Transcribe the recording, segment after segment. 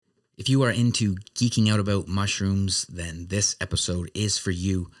If you are into geeking out about mushrooms, then this episode is for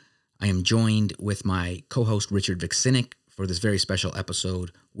you. I am joined with my co-host Richard Vuksinic for this very special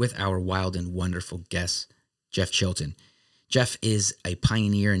episode with our wild and wonderful guest, Jeff Chilton. Jeff is a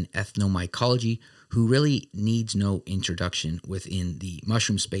pioneer in ethnomycology who really needs no introduction within the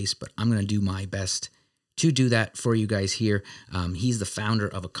mushroom space, but I'm going to do my best to do that for you guys here. He's the founder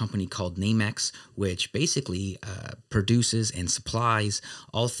of a company called Namex, which basically produces and supplies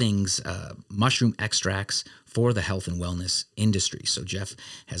all things mushroom extracts for the health and wellness industry. So Jeff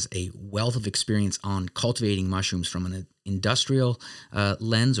has a wealth of experience on cultivating mushrooms from an industrial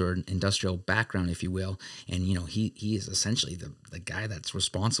lens or an industrial background, if you will. And, you know, he is essentially the guy that's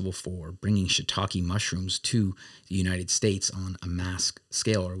responsible for bringing shiitake mushrooms to the United States on a mass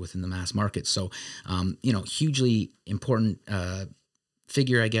scale or within the mass market. So, hugely important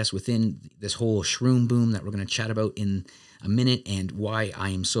figure, I guess, within this whole shroom boom that we're going to chat about in a minute. And why I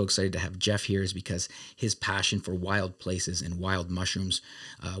am so excited to have Jeff here is because his passion for wild places and wild mushrooms,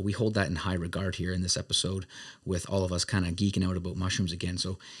 we hold that in high regard here in this episode with all of us kind of geeking out about mushrooms again.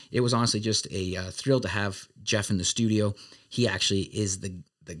 So it was honestly just a thrill to have Jeff in the studio. He actually is the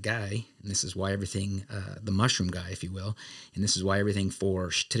guy, and this is why everything, the mushroom guy, if you will, and this is why everything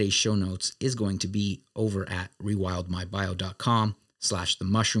for today's show notes is going to be over at rewildmybio.com/the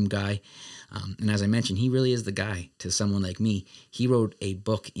mushroom guy. And as I mentioned, he really is the guy to someone like me. He wrote a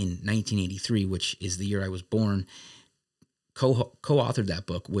book in 1983, which is the year I was born, co-authored that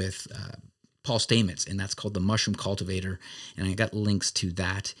book with Paul Stamets, and that's called The Mushroom Cultivator. And I got links to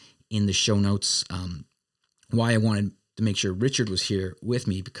that in the show notes. Why I wanted to make sure Richard was here with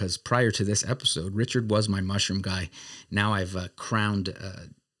me, because prior to this episode, Richard was my mushroom guy. Now I've crowned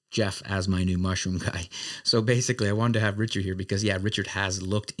Jeff as my new mushroom guy. So basically I wanted to have Richard here because, Richard has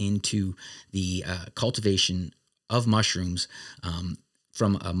looked into the cultivation of mushrooms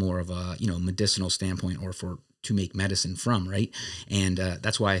from a more of a, medicinal standpoint, or to make medicine from, right? And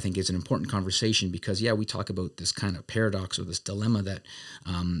that's why I think it's an important conversation because, we talk about this kind of paradox or this dilemma that,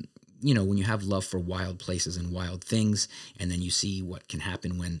 when you have love for wild places and wild things, and then you see what can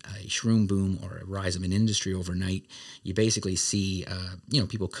happen when a shroom boom or a rise of an industry overnight, you basically see,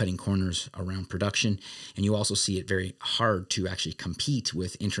 people cutting corners around production. And you also see it very hard to actually compete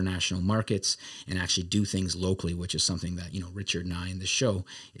with international markets and actually do things locally, which is something that, Richard and I in the show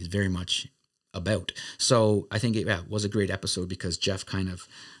is very much about. So I think it was a great episode because Jeff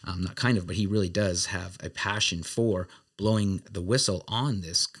but he really does have a passion for blowing the whistle on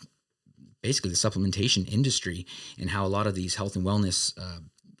this, basically the supplementation industry, and how a lot of these health and wellness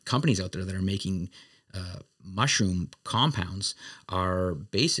companies out there that are making mushroom compounds are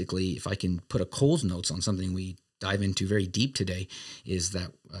basically, if I can put a Coles notes on something we dive into very deep today, is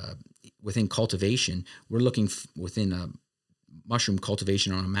that within cultivation, we're looking within mushroom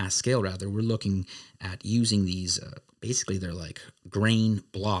cultivation on a mass scale, rather, we're looking at using these, basically they're like grain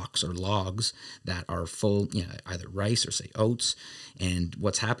blocks or logs that are full, either rice or say oats. And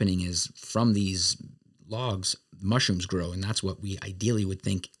what's happening is from these logs, mushrooms grow. And that's what we ideally would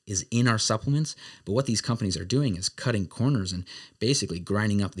think is in our supplements. But what these companies are doing is cutting corners and basically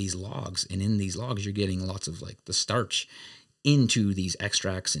grinding up these logs. And in these logs, you're getting lots of like the starch into these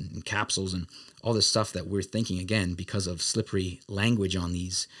extracts and capsules and all this stuff that we're thinking, again, because of slippery language on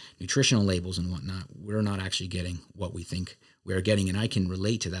these nutritional labels and whatnot, we're not actually getting what we think we're getting. And I can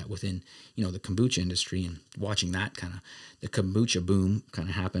relate to that within, the kombucha industry and watching that kind of the kombucha boom kind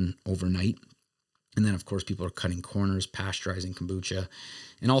of happen overnight. And then, of course, people are cutting corners, pasteurizing kombucha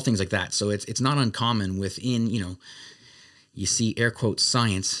and all things like that. So it's not uncommon within, you see air quote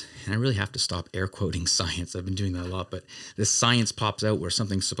science, and I really have to stop air quoting science. I've been doing that a lot, but this science pops out where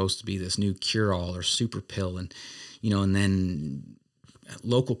something's supposed to be this new cure-all or super pill. And, and then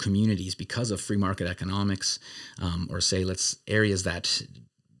local communities, because of free market economics, or say areas that,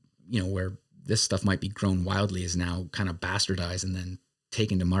 where this stuff might be grown wildly, is now kind of bastardized and then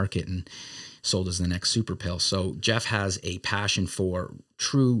taken to market and sold as the next super pill. So Jeff has a passion for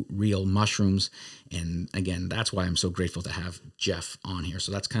true, real mushrooms. And again, that's why I'm so grateful to have Jeff on here.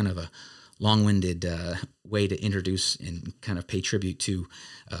 So that's kind of a long-winded way to introduce and kind of pay tribute to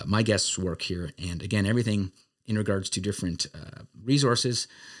my guest's work here. And again, everything in regards to different resources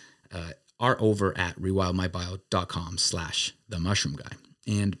are over at rewildmybio.com/the mushroom guy.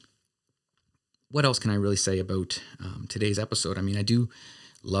 And what else can I really say about today's episode? I mean, I do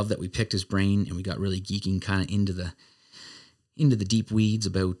love that we picked his brain and we got really geeking kind of into the deep weeds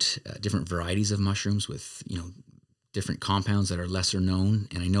about different varieties of mushrooms with, different compounds that are lesser known.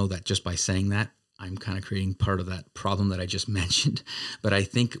 And I know that just by saying that, I'm kind of creating part of that problem that I just mentioned. But I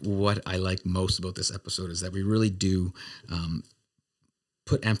think what I like most about this episode is that we really do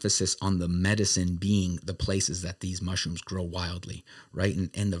put emphasis on the medicine being the places that these mushrooms grow wildly, right?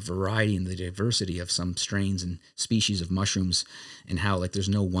 And the variety and the diversity of some strains and species of mushrooms, and how like there's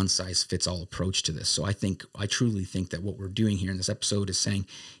no one size fits all approach to this. So I truly think that what we're doing here in this episode is saying,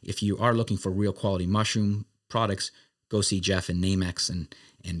 if you are looking for real quality mushroom products, go see Jeff and Namex and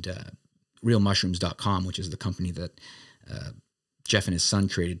realmushrooms.com, which is the company that Jeff and his son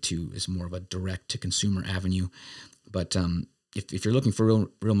created is more of a direct to consumer avenue. But if you're looking for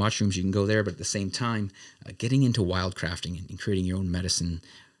real mushrooms, you can go there. But at the same time, getting into wild crafting and creating your own medicine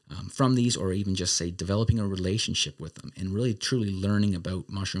from these, or even just say developing a relationship with them and really truly learning about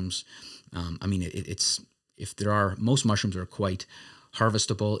mushrooms. Most mushrooms are quite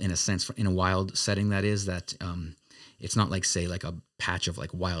harvestable in a sense, in a wild setting. That is that it's not like, say, like a patch of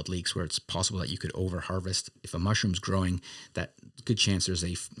like wild leeks where it's possible that you could over harvest. If a mushroom's growing, that good chance there's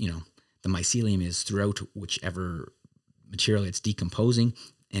the mycelium is throughout whichever material it's decomposing,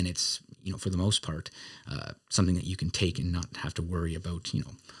 and it's, for the most part, something that you can take and not have to worry about,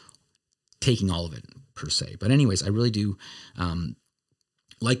 taking all of it per se. But anyways, I really do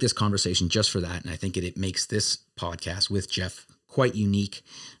like this conversation just for that, and I think it makes this podcast with Jeff quite unique.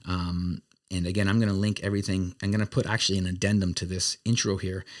 And again, I'm going to link everything. I'm going to put actually an addendum to this intro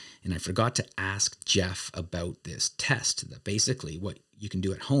here. And I forgot to ask Jeff about this test, that basically what you can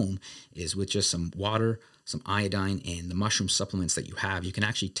do at home is with just some water, some iodine, and the mushroom supplements that you have, you can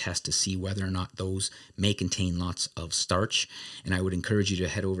actually test to see whether or not those may contain lots of starch. And I would encourage you to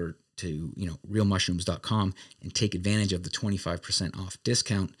head over to, realmushrooms.com and take advantage of the 25% off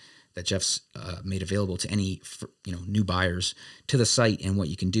discount that Jeff's made available to any, new buyers to the site. And what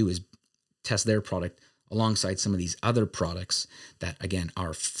you can do is test their product alongside some of these other products that, again,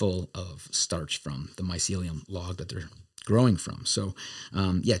 are full of starch from the mycelium log that they're growing from. So,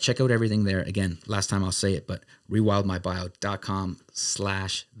 check out everything there. Again, last time I'll say it, but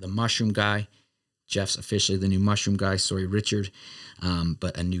rewildmybio.com/the mushroom guy. Jeff's officially the new mushroom guy. Sorry, Richard.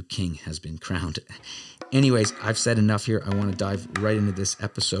 But a new king has been crowned. Anyways, I've said enough here. I want to dive right into this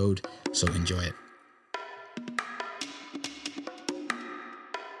episode. So enjoy it.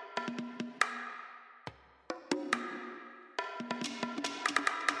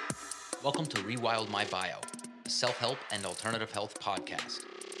 Welcome to Rewild My Bio, a self-help and alternative health podcast.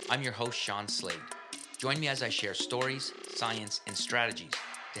 I'm your host, Sean Slade. Join me as I share stories, science, and strategies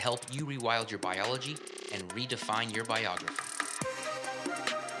to help you rewild your biology and redefine your biography.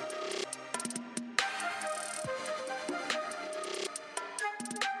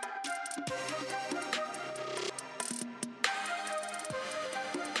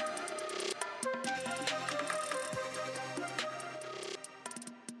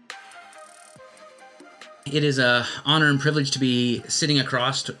 It is an honor and privilege to be sitting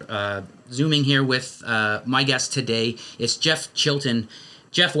across, Zooming here with my guest today. It's Jeff Chilton.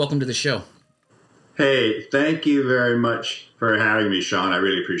 Jeff, welcome to the show. Hey, thank you very much for having me, Sean. I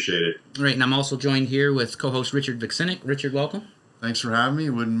really appreciate it. Right, and I'm also joined here with co-host Richard Vuksinic. Richard, welcome. Thanks for having me.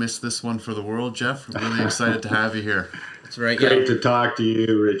 Wouldn't miss this one for the world, Jeff. Really excited to have you here. That's right. Great to talk to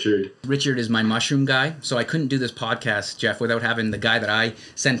you, Richard. Richard is my mushroom guy, so I couldn't do this podcast, Jeff, without having the guy that I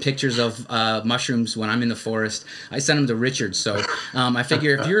send pictures of mushrooms when I'm in the forest. I send them to Richard. So I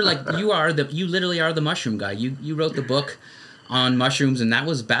figure if you're like you literally are the mushroom guy. You wrote the book on mushrooms, and that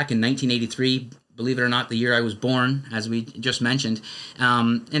was back in 1983. Believe it or not, the year I was born, as we just mentioned.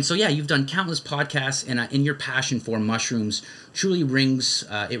 And so, you've done countless podcasts, and your passion for mushrooms truly rings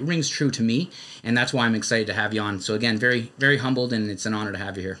true to me, and that's why I'm excited to have you on. So again, very, very humbled, and it's an honor to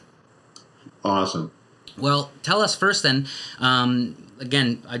have you here. Awesome. Well, tell us first then,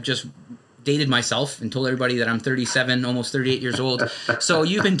 again, I just dated myself and told everybody that I'm 37, almost 38 years old. So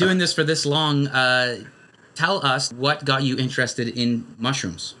you've been doing this for this long. Tell us what got you interested in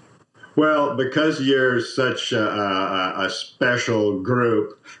mushrooms. Well, because you're such a special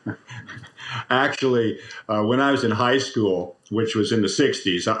group, actually, when I was in high school, which was in the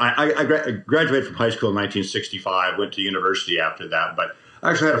 60s, I graduated from high school in 1965, went to university after that, but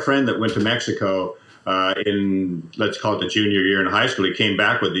I actually had a friend that went to Mexico in, let's call it the junior year in high school. He came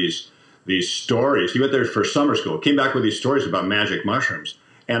back with these stories. He went there for summer school, came back with these stories about magic mushrooms.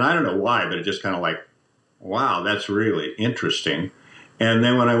 And I don't know why, but it just kind of like, wow, that's really interesting. And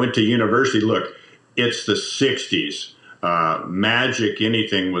then when I went to university, look, it's the 60s. Magic,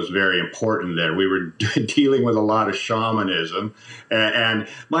 anything was very important there. We were dealing with a lot of shamanism. And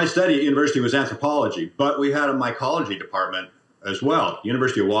my study at university was anthropology, but we had a mycology department as well.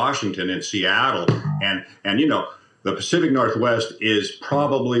 University of Washington in Seattle. And the Pacific Northwest is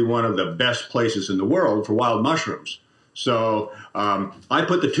probably one of the best places in the world for wild mushrooms. So I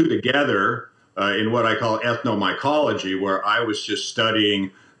put the two together in what I call ethnomycology, where I was just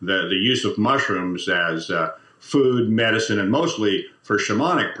studying the use of mushrooms as food, medicine, and mostly for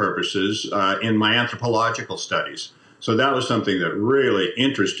shamanic purposes in my anthropological studies. So that was something that really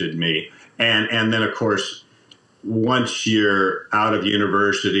interested me. And then, of course, once you're out of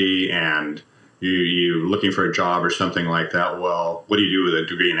university and you looking for a job or something like that, well, what do you do with a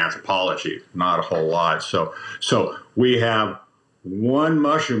degree in anthropology? Not a whole lot. So we have one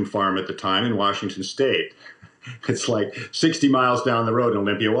mushroom farm at the time in Washington State. It's like 60 miles down the road in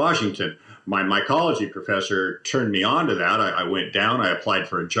Olympia, Washington. My mycology professor turned me on to that. I went down, I applied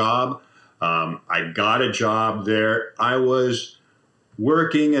for a job. I got a job there. I was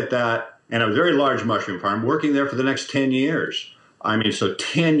working at that, and a very large mushroom farm, working there for the next 10 years. I mean, so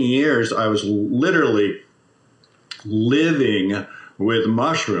 10 years, I was literally living with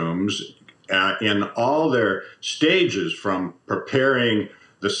mushrooms in all their stages, from preparing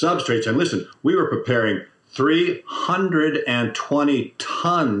the substrates. And listen, we were preparing 320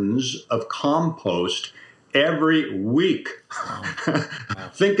 tons of compost every week. Wow.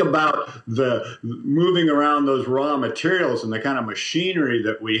 Think about the moving around those raw materials and the kind of machinery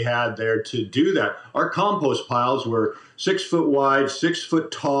that we had there to do that. Our compost piles were 6 foot wide, 6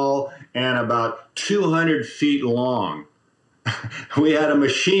 foot tall, and about 200 feet long. We had a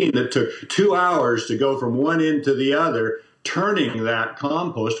machine that took 2 hours to go from one end to the other, turning that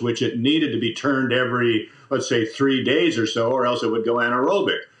compost, which it needed to be turned every, let's say, 3 days or so, or else it would go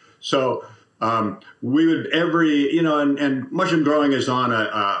anaerobic. So we would and mushroom growing is on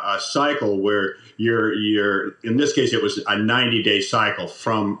a cycle where you're, in this case, it was a 90-day cycle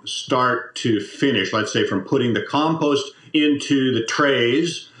from start to finish. Let's say from putting the compost into the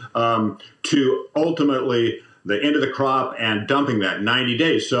trays to ultimately the end of the crop and dumping that 90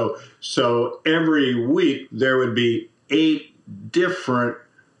 days. So every week there would be 8 different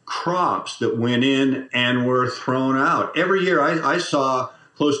crops that went in and were thrown out. Every year I saw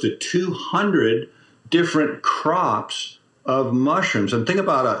close to 200 different crops of mushrooms. And think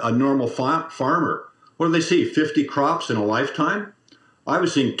about a normal farmer. What do they see? 50 crops in a lifetime? I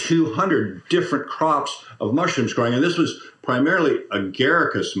was seeing 200 different crops of mushrooms growing. And this was primarily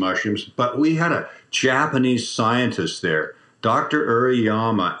agaricus mushrooms, but we had a Japanese scientist there, Dr.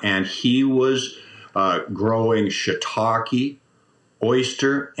 Uriyama, and he was growing shiitake,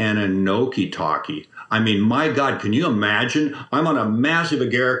 oyster, and enoki-take. I mean, my God, can you imagine? I'm on a massive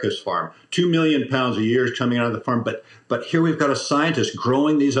agaricus farm, 2 million pounds a year is coming out of the farm, but here we've got a scientist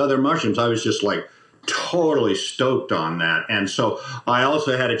growing these other mushrooms. I was just like totally stoked on that. And so I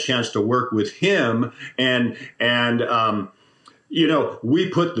also had a chance to work with him, and we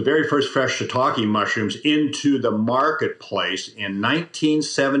put the very first fresh shiitake mushrooms into the marketplace in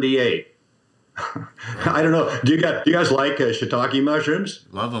 1978. I don't know. Do you guys like shiitake mushrooms?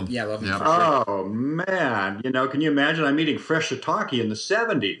 Love them. Yeah, love them. Yeah. Oh man, can you imagine? I'm eating fresh shiitake in the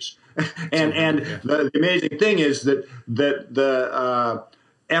 70s, and the amazing thing is that the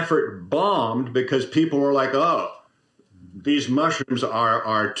effort bombed because people were like, "Oh, these mushrooms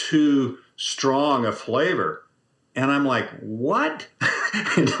are too strong a flavor," and I'm like, "What?"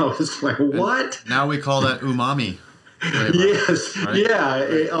 It's like, what? Now we call that umami. Flavor, yes, right?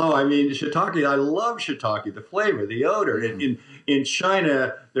 yeah. I mean, shiitake. I love shiitake. The flavor, the odor. In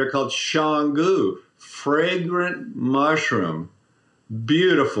China, they're called shangu, fragrant mushroom,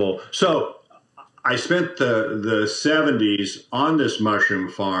 beautiful. So I spent the 70s on this mushroom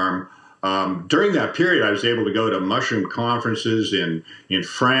farm. During that period, I was able to go to mushroom conferences in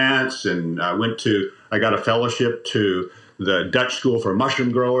France, and I got a fellowship to the Dutch School for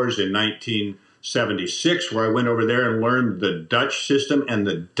Mushroom Growers in 1976, where I went over there and learned the Dutch system. And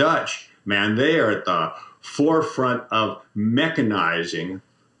the Dutch, man, they are at the forefront of mechanizing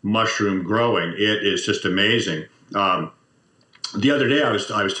mushroom growing. It is just amazing. The other day, I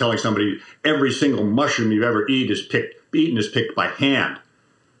was telling somebody every single mushroom you've ever eaten is picked by hand.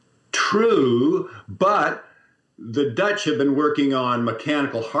 True, but the Dutch have been working on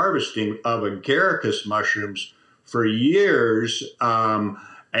mechanical harvesting of agaricus mushrooms for years.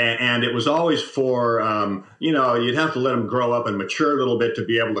 And it was always for, you'd have to let them grow up and mature a little bit to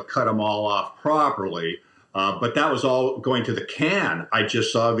be able to cut them all off properly. But that was all going to the can. I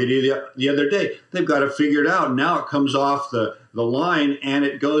just saw a video the other day. They've got it figured out. Now it comes off the line and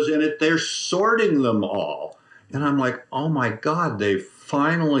it goes in it. They're sorting them all. And I'm like, oh my God, they've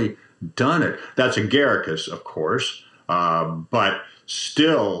finally done it. That's agaricus, of course. But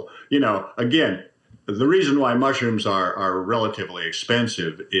still, again, the reason why mushrooms are relatively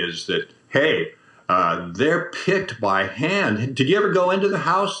expensive is that, hey, they're picked by hand. Did you ever go into the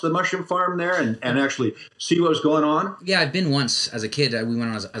house, the mushroom farm there, and actually see what was going on? Yeah, I've been once as a kid. We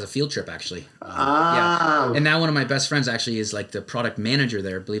went on as a field trip, actually. Ah. And now one of my best friends actually is like the product manager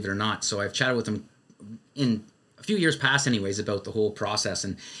there, believe it or not. So I've chatted with him in a few years past anyways about the whole process,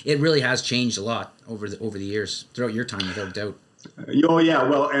 and it really has changed a lot over the years throughout your time, without a doubt. Oh, yeah.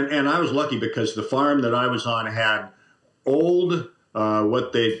 Well, and I was lucky because the farm that I was on had old,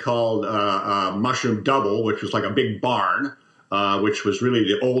 what they called mushroom double, which was like a big barn, which was really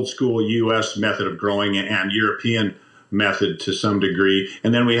the old school U.S. method of growing and European method to some degree.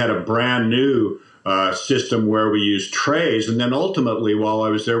 And then we had a brand new system where we used trays. And then ultimately, while I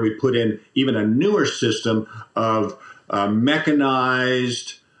was there, we put in even a newer system of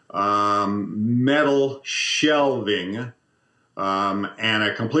mechanized metal shelving, and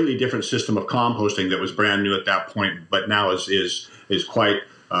a completely different system of composting that was brand new at that point, but now is quite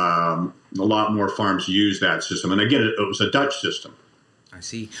a lot more farms use that system. And again, it was a Dutch system. I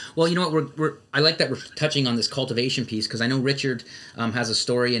see. Well, you know what? I like that we're touching on this cultivation piece, because I know Richard has a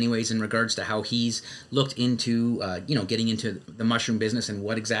story, anyways, in regards to how he's looked into, getting into the mushroom business and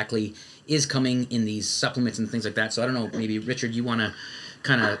what exactly is coming in these supplements and things like that. So I don't know, maybe Richard, you want to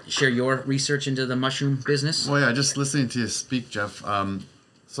kind of share your research into the mushroom business? Well, yeah, just listening to you speak, Jeff.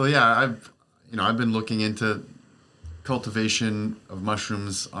 So yeah, I've been looking into cultivation of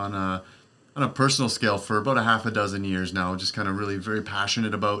mushrooms on a personal scale for about a half a dozen years now. Just kind of really very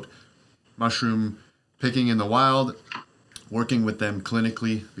passionate about mushroom picking in the wild, working with them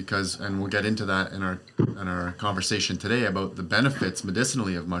clinically, and we'll get into that in our conversation today about the benefits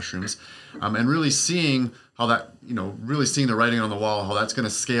medicinally of mushrooms, and really seeing how that, really seeing the writing on the wall, how that's going to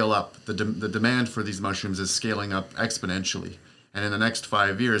scale up. The demand for these mushrooms is scaling up exponentially. And in the next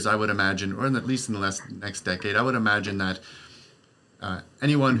 5 years, I would imagine, or at least in the next decade, I would imagine that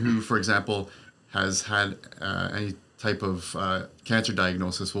anyone who, for example, has had any type of cancer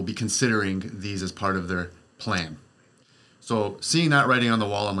diagnosis will be considering these as part of their plan. So seeing that writing on the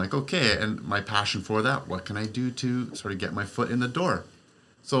wall, I'm like, okay, and my passion for that, what can I do to sort of get my foot in the door?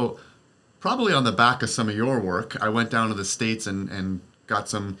 So probably on the back of some of your work, I went down to the States and got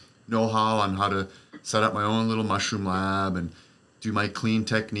some know-how on how to set up my own little mushroom lab and do my clean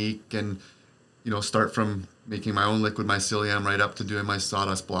technique and, start from making my own liquid mycelium right up to doing my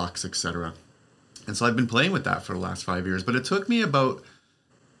sawdust blocks, etc. And so I've been playing with that for the last 5 years, but it took me about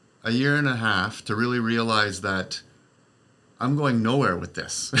a year and a half to really realize that I'm going nowhere with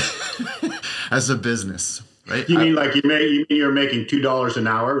this as a business. Right? You mean you're making $2 an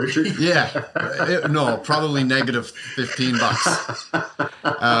hour, Richard? Yeah, no, probably negative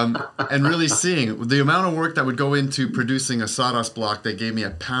 $15. And really seeing the amount of work that would go into producing a sawdust block that gave me a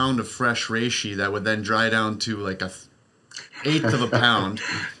pound of fresh reishi that would then dry down to like a eighth of a pound.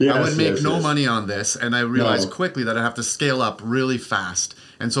 Yes, I would make no money on this, and I realized quickly that I have to scale up really fast.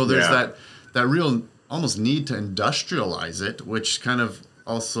 And so there's that real almost need to industrialize it, which kind of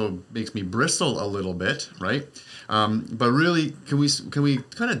also makes me bristle a little bit, right? But really, can we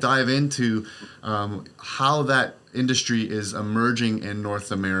kind of dive into how that industry is emerging in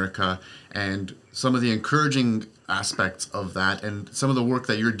North America and some of the encouraging aspects of that and some of the work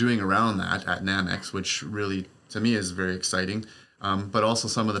that you're doing around that at Namex, which really, to me, is very exciting, but also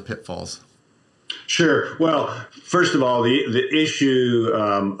some of the pitfalls. Sure. Well, first of all, the issue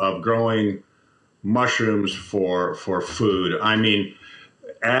of growing mushrooms for food, I mean,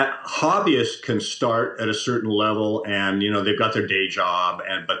 hobbyists can start at a certain level and, they've got their day job,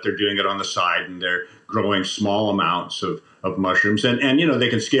 but they're doing it on the side and they're growing small amounts of mushrooms and they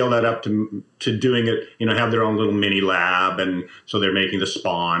can scale that up to doing it, have their own little mini lab. And so they're making the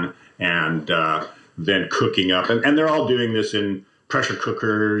spawn and then cooking up and they're all doing this in pressure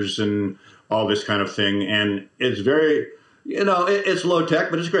cookers and all this kind of thing. And it's very, it's low tech,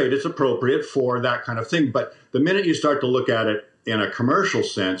 but it's great. It's appropriate for that kind of thing. But the minute you start to look at it in a commercial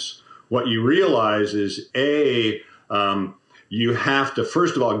sense, what you realize is you have to,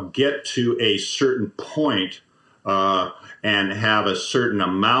 first of all, get to a certain point and have a certain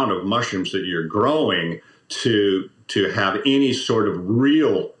amount of mushrooms that you're growing to have any sort of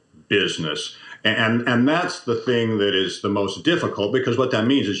real business. And that's the thing that is the most difficult, because what that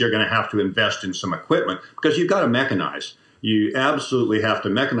means is you're going to have to invest in some equipment because you've got to mechanize. You absolutely have to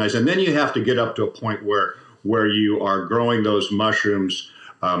mechanize. And then you have to get up to a point where you are growing those mushrooms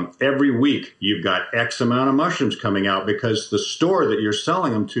every week. You've got X amount of mushrooms coming out because the store that you're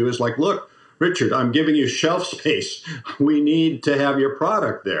selling them to is like, look, Richard, I'm giving you shelf space. We need to have your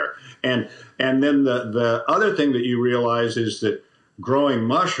product there. And then the other thing that you realize is that growing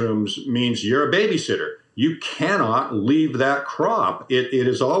mushrooms means you're a babysitter. you cannot leave that crop. It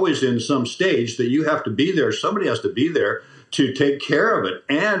is always in some stage that you have to be there. Somebody has to be there to take care of it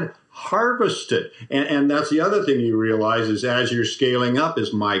and harvest it. And that's the other thing you realize is as you're scaling up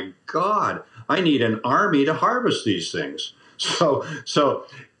is, my God, I need an army to harvest these things. So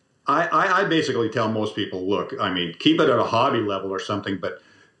I basically tell most people, look, I mean, keep it at a hobby level or something, but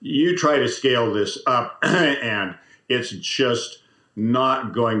you try to scale this up and it's just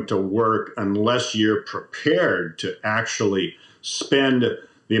not going to work unless you're prepared to actually spend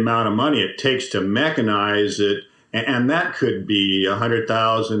the amount of money it takes to mechanize it. And that could be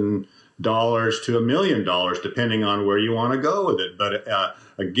 $100,000 to $1 million, depending on where you want to go with it. But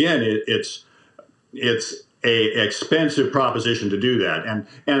again, it's a expensive proposition to do that.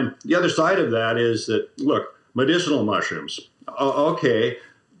 And the other side of that is that, look, medicinal mushrooms. Okay,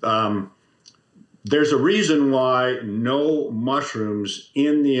 there's a reason why no mushrooms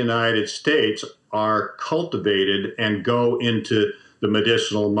in the United States are cultivated and go into the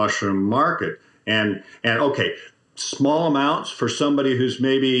medicinal mushroom market. And okay, small amounts for somebody who's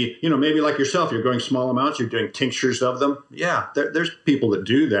maybe like yourself, you're growing small amounts, you're doing tinctures of them. Yeah, there's people that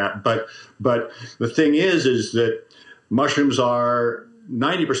do that. But the thing is that mushrooms are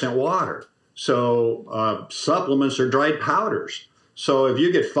 90% water. So supplements are dried powders. So if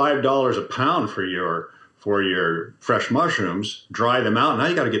you get $5 a pound for your fresh mushrooms, dry them out, now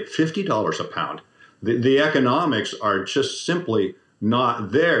you got to get $50 a pound. The economics are just simply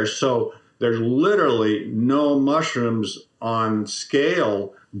not there. So there's literally no mushrooms on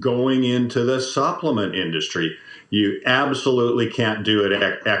scale going into the supplement industry. You absolutely can't do it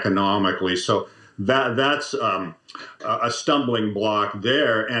economically. So that's a stumbling block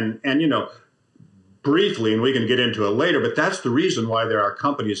there. And briefly, and we can get into it later, but that's the reason why there are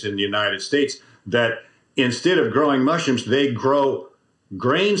companies in the United States that instead of growing mushrooms, they grow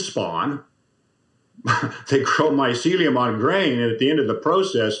grain spawn. They grow mycelium on grain, and at the end of the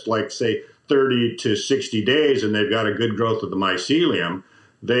process, like say 30 to 60 days, and they've got a good growth of the mycelium,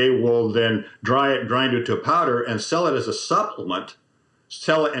 they will then grind it to a powder and sell it as a supplement,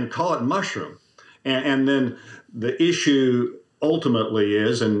 sell it and call it mushroom. And then the issue ultimately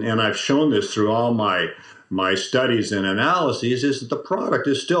is, and I've shown this through all my studies and analyses, is that the product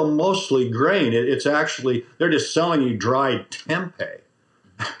is still mostly grain. It's actually, they're just selling you dried tempeh.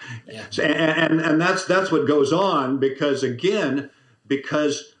 Yeah. And that's what goes on because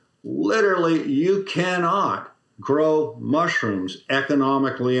literally you cannot grow mushrooms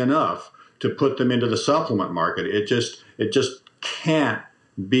economically enough to put them into the supplement market. It just can't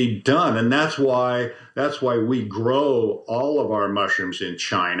be done. And that's why we grow all of our mushrooms in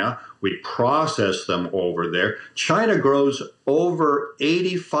China. We process them over there. China grows over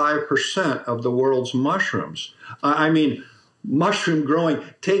 85% of the world's mushrooms. I mean, mushroom growing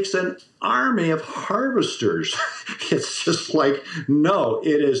takes an army of harvesters. It's just like, no,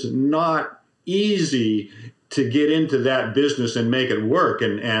 it is not easy to get into that business and make it work.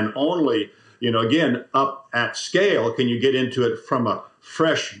 And only, again, up at scale can you get into it from a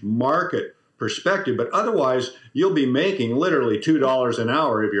fresh market perspective. But otherwise, you'll be making literally $2 an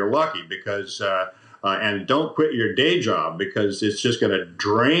hour if you're lucky, because and don't quit your day job because it's just going to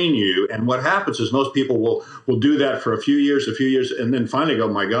drain you. And what happens is most people will do that for a few years, and then finally go,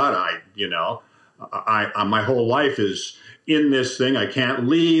 my God, I my whole life is in this thing. I can't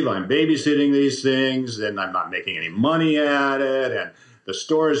leave. I'm babysitting these things, and I'm not making any money at it. And the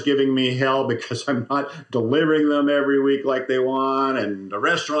store is giving me hell because I'm not delivering them every week like they want. And the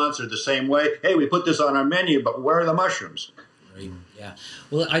restaurants are the same way. Hey, we put this on our menu, but where are the mushrooms? Right. Yeah.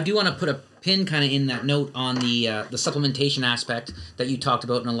 Well, I do want to put a pin kind of in that note on the supplementation aspect that you talked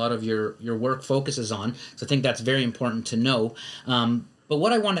about and a lot of your work focuses on. So I think that's very important to know. But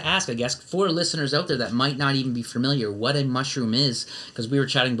what I want to ask, I guess, for listeners out there that might not even be familiar what a mushroom is, because we were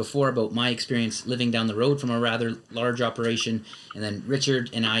chatting before about my experience living down the road from a rather large operation, and then Richard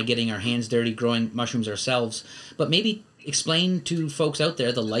and I getting our hands dirty growing mushrooms ourselves. But maybe explain to folks out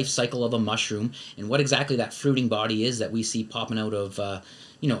there the life cycle of a mushroom and what exactly that fruiting body is that we see popping out of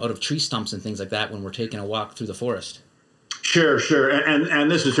out of tree stumps and things like that when we're taking a walk through the forest. Sure.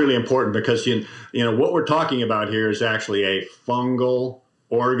 And this is really important because what we're talking about here is actually a fungal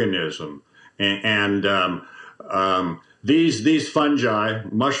organism. And these fungi,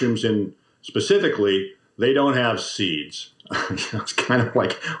 mushrooms specifically, they don't have seeds. It's kind of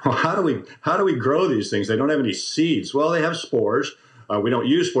like, well, how do we grow these things? They don't have any seeds. Well, they have spores. We don't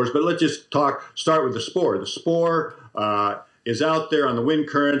use spores, but let's just start with the spore. The spore is out there on the wind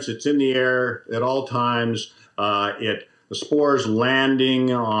currents. It's in the air at all times. The spores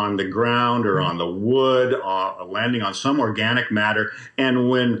landing on the ground or on the wood, landing on some organic matter. And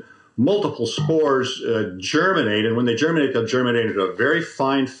when multiple spores germinate, and when they germinate, they'll germinate into a very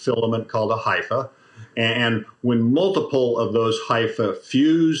fine filament called a hypha. And when multiple of those hypha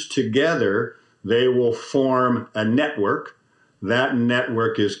fuse together, they will form a network. That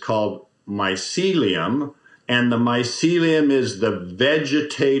network is called mycelium, and the mycelium is the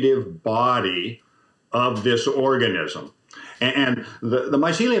vegetative body of this organism. And the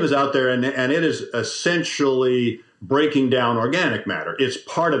mycelium is out there, and it is essentially breaking down organic matter. It's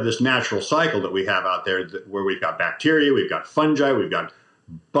part of this natural cycle that we have out there, where we've got bacteria, we've got fungi, we've got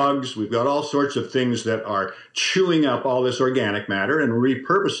bugs, we've got all sorts of things that are chewing up all this organic matter and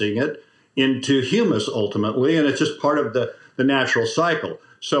repurposing it into humus ultimately, and it's just part of the natural cycle.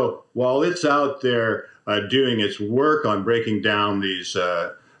 So while it's out there doing its work on breaking down these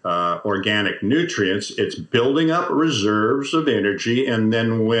organic nutrients, it's building up reserves of energy, and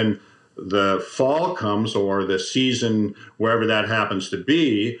then when the fall comes, or the season, wherever that happens to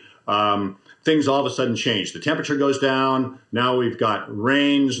be, things all of a sudden change. The temperature goes down. Now we've got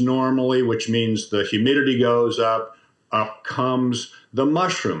rains normally, which means the humidity goes up. Up comes the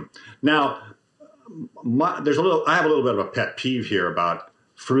mushroom. Now, I have a little bit of a pet peeve here about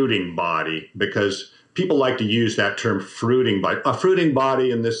fruiting body, because people like to use that term fruiting body. A fruiting body,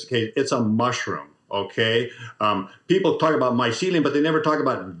 in this case, it's a mushroom. Okay, people talk about mycelium, but they never talk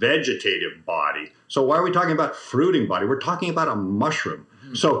about vegetative body. So why are we talking about fruiting body? We're talking about a mushroom.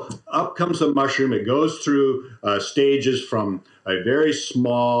 So up comes the mushroom. It goes through stages from a very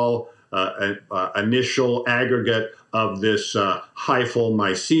small initial aggregate of this hyphal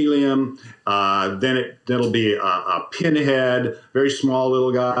mycelium. Then it'll be a pinhead, very small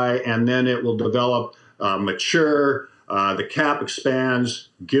little guy, and then it will develop mature. The cap expands,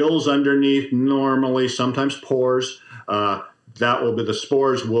 gills underneath normally, sometimes pores. That will be, the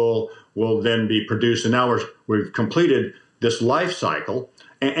spores will then be produced, and now we've completed this life cycle.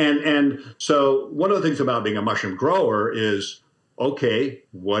 And so one of the things about being a mushroom grower is, okay,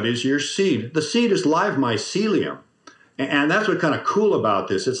 what is your seed? The seed is live mycelium, and that's what's kind of cool about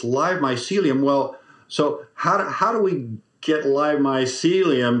this. It's live mycelium. Well, so how do we get live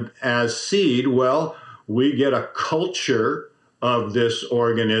mycelium as seed? Well, we get a culture of this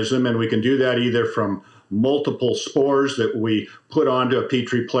organism, and we can do that either from multiple spores that we put onto a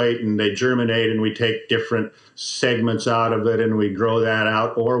petri plate and they germinate, and we take different segments out of it and we grow that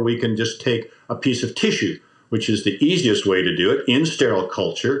out, or we can just take a piece of tissue, which is the easiest way to do it, in sterile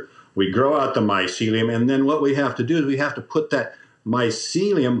culture. We grow out the mycelium, and then what we have to do is we have to put that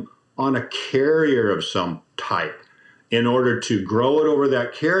mycelium on a carrier of some type in order to grow it over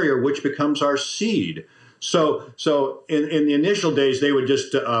that carrier, which becomes our seed. So in the initial days, they would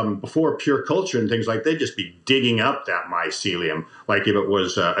just, before pure culture and things like, they'd just be digging up that mycelium. Like if it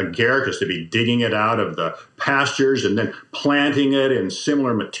was agaricus, they'd be digging it out of the pastures and then planting it in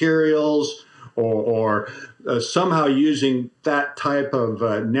similar materials, or somehow using that type of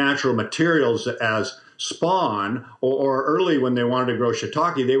natural materials as spawn, or early when they wanted to grow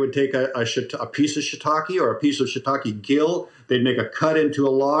shiitake, they would take a piece of shiitake or a piece of shiitake gill, they'd make a cut into a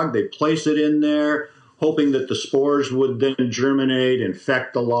log, they'd place it in there, hoping that the spores would then germinate,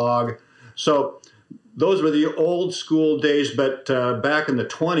 infect the log. So those were the old school days, but back in the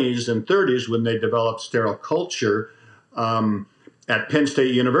 20s and 30s, when they developed sterile culture at Penn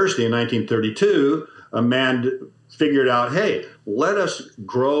State University in 1932, a man figured out, hey, let us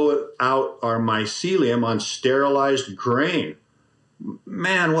grow out our mycelium on sterilized grain.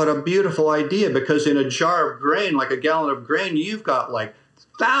 Man, what a beautiful idea, because in a jar of grain, like a gallon of grain, you've got like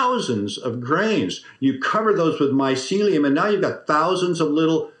thousands of grains. You cover those with mycelium, and now you've got thousands of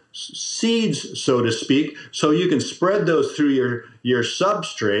little seeds, so to speak, so you can spread those through your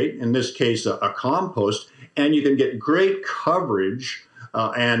substrate, in this case a compost, and you can get great coverage.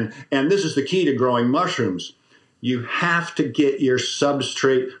 And this is the key to growing mushrooms. You have to get your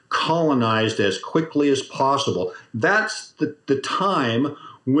substrate colonized as quickly as possible. That's the time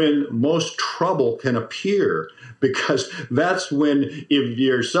when most trouble can appear, because that's when, if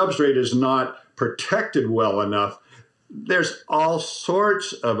your substrate is not protected well enough, there's all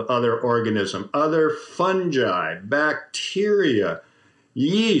sorts of other organisms, other fungi, bacteria,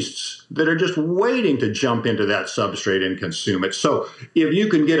 yeasts that are just waiting to jump into that substrate and consume it. So if you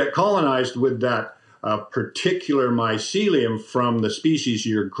can get it colonized with that particular mycelium from the species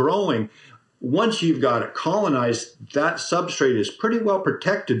you're growing, once you've got it colonized, that substrate is pretty well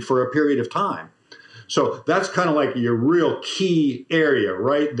protected for a period of time. So that's kind of like your real key area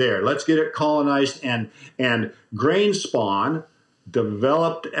right there. Let's get it colonized, and grain spawn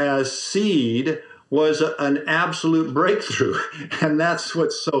developed as seed was an absolute breakthrough. And that's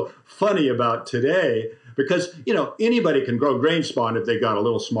what's so funny about today. because, anybody can grow grain spawn if they got a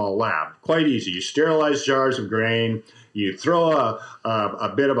little small lab. Quite easy. You sterilize jars of grain, you throw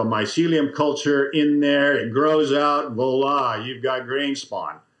a bit of a mycelium culture in there, it grows out, voila, you've got grain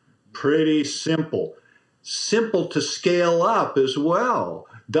spawn. Pretty simple. Simple to scale up as well.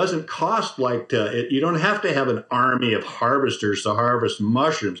 Doesn't cost you don't have to have an army of harvesters to harvest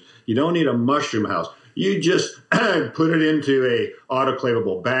mushrooms. You don't need a mushroom house. You just put it into a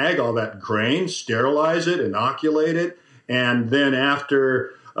autoclavable bag, all that grain, sterilize it, inoculate it, and then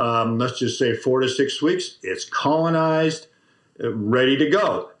after, let's just say 4 to 6 weeks, it's colonized, ready to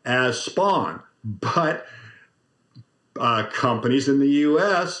go as spawn. But companies in the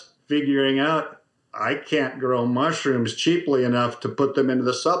U.S. figuring out, I can't grow mushrooms cheaply enough to put them into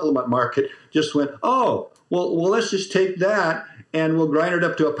the supplement market, just went, well, let's just take that and we'll grind it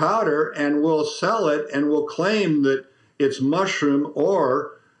up to a powder and we'll sell it and we'll claim that it's mushroom.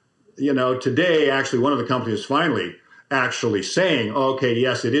 Or, today, actually, one of the companies finally actually saying, okay,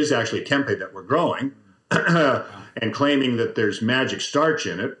 yes, it is actually tempeh that we're growing and claiming that there's magic starch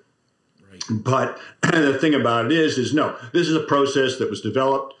in it. Right. But the thing about it is no, this is a process that was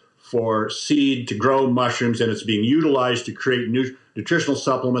developed for seed to grow mushrooms, and it's being utilized to create nutritional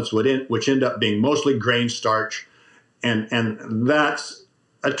supplements which end up being mostly grain starch. And that's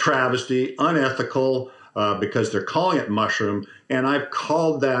a travesty, unethical, because they're calling it mushroom. And I've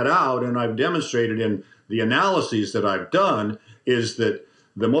called that out, and I've demonstrated in the analyses that I've done is that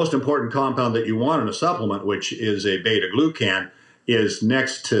the most important compound that you want in a supplement, which is a beta-glucan, is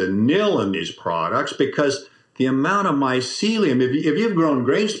next to nil in these products, because the amount of mycelium, if you've grown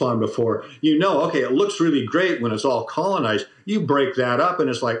grain spawn before, okay, it looks really great when it's all colonized. You break that up and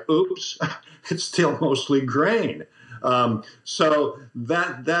it's like, oops, it's still mostly grain. So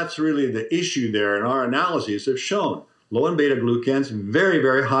that's really the issue there. And our analyses have shown low in beta-glucans, very,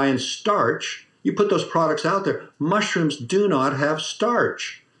 very high in starch. You put those products out there, mushrooms do not have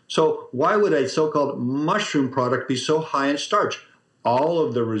starch. So why would a so-called mushroom product be so high in starch? All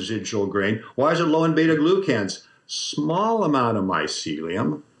of the residual grain. Why is it low in beta-glucans? Small amount of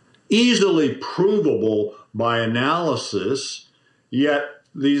mycelium, easily provable by analysis, yet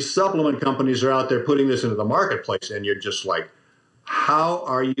these supplement companies are out there putting this into the marketplace, and you're just like, how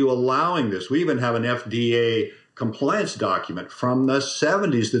are you allowing this? We even have an FDA compliance document from the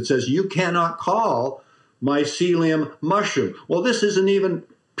 70s that says you cannot call mycelium mushroom. Well, this isn't even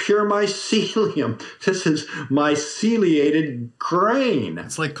pure mycelium. This is myceliated grain.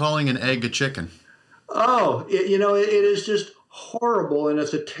 It's like calling an egg a chicken. Oh, it is just horrible, and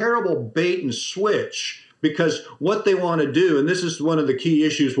it's a terrible bait and switch, because what they want to do, and this is one of the key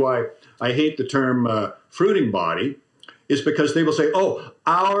issues why I hate the term fruiting body, is because they will say,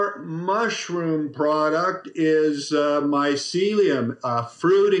 our mushroom product is mycelium,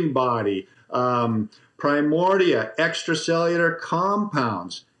 fruiting body, primordia, extracellular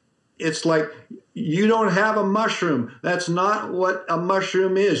compounds. It's like, you don't have a mushroom. That's not what a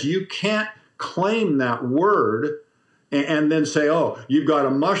mushroom is. You can't claim that word and then say, you've got a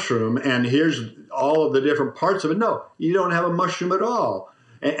mushroom and here's all of the different parts of it. No, you don't have a mushroom at all.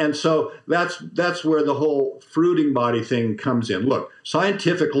 And so that's where the whole fruiting body thing comes in. Look,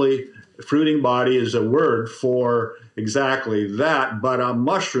 scientifically, fruiting body is a word for exactly that, but a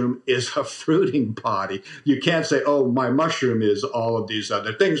mushroom is a fruiting body. You can't say, my mushroom is all of these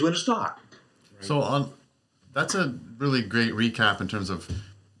other things, when it's not. So that's a really great recap in terms of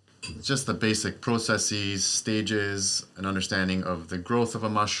just the basic processes, stages, and understanding of the growth of a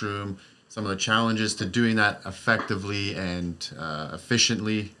mushroom, some of the challenges to doing that effectively and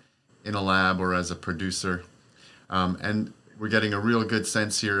efficiently in a lab or as a producer. And we're getting a real good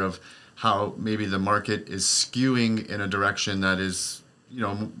sense here of how maybe the market is skewing in a direction that is,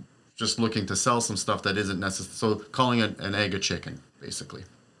 just looking to sell some stuff that isn't necessary. So calling an egg a chicken, basically.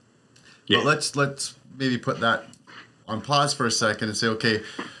 Yeah. But let's maybe put that on pause for a second and say, okay,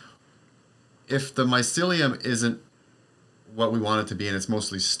 if the mycelium isn't what we want it to be and it's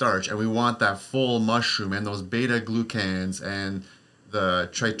mostly starch, and we want that full mushroom and those beta-glucans and the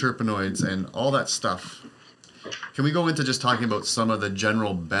triterpenoids and all that stuff, can we go into just talking about some of the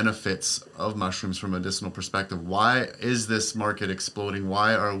general benefits of mushrooms from a medicinal perspective? Why is this market exploding?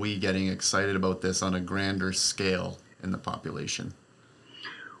 Why are we getting excited about this on a grander scale in the population?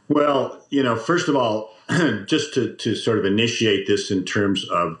 Well, first of all, just to sort of initiate this in terms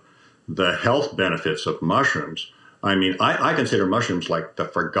of the health benefits of mushrooms, I mean, I consider mushrooms like the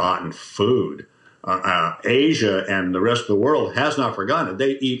forgotten food. Asia and the rest of the world has not forgotten it.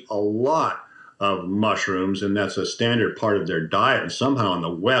 They eat a lot of mushrooms, and that's a standard part of their diet. And somehow in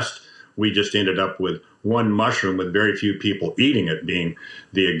the West, we just ended up with one mushroom with very few people eating it, being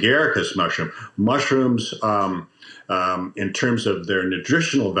the agaricus mushroom. Mushrooms, in terms of their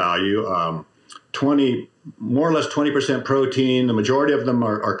nutritional value, 20, more or less 20% protein. The majority of them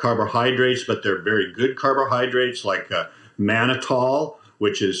are carbohydrates, but they're very good carbohydrates like mannitol,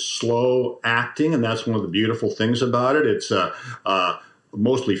 which is slow acting, and that's one of the beautiful things about it. It's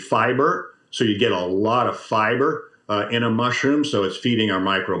mostly fiber, so you get a lot of fiber in a mushroom, so it's feeding our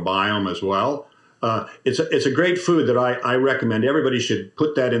microbiome as well. It's a great food that I recommend. Everybody should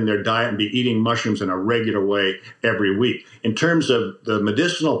put that in their diet and be eating mushrooms in a regular way every week. In terms of the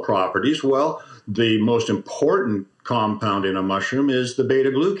medicinal properties, well, the most important compound in a mushroom is the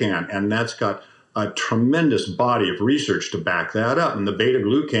beta-glucan, and that's got a tremendous body of research to back that up. And the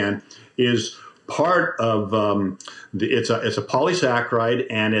beta-glucan is part of it's a polysaccharide,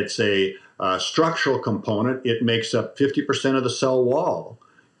 and it's a structural component. It makes up 50% of the cell wall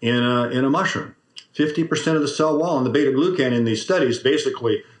in a mushroom. 50% of the cell wall. And the beta-glucan in these studies,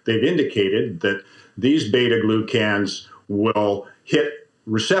 basically, they've indicated that these beta-glucans will hit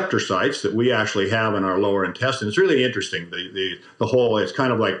receptor sites that we actually have in our lower intestine. It's really interesting. The whole, it's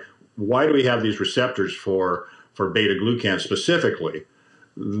kind of like, why do we have these receptors for beta-glucan specifically?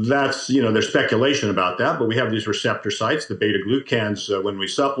 That's, there's speculation about that, but we have these receptor sites. The beta-glucans, when we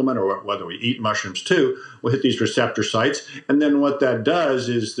supplement or whether we eat mushrooms too, will hit these receptor sites. And then what that does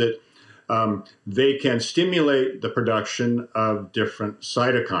is that they can stimulate the production of different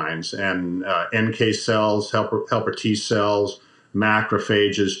cytokines and NK cells, helper T cells,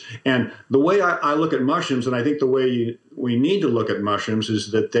 macrophages. And the way I look at mushrooms, and I think the way we need to look at mushrooms,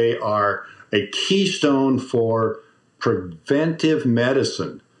 is that they are a keystone for preventive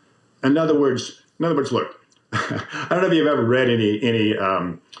medicine. In other words, look, I don't know if you've ever read any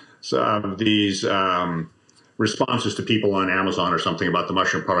of these responses to people on Amazon or something about the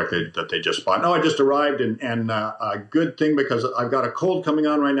mushroom product that they just bought. No, I just arrived, and a good thing because I've got a cold coming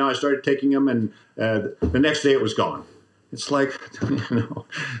on right now. I started taking them, and the next day it was gone. It's like,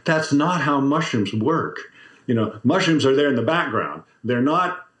 that's not how mushrooms work. Mushrooms are there in the background. They're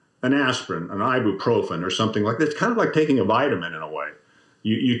not an aspirin, an ibuprofen, or something like that. It's kind of like taking a vitamin in a way.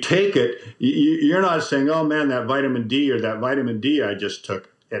 You take it, you're not saying, oh man, that vitamin D or that vitamin D I just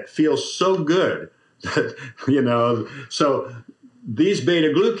took, it feels so good. So these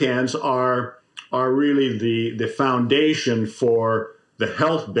beta-glucans are really the foundation for the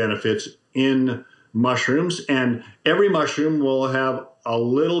health benefits in mushrooms, and every mushroom will have a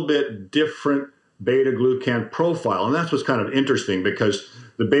little bit different beta-glucan profile, and that's what's kind of interesting because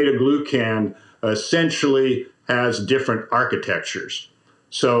the beta-glucan essentially has different architectures.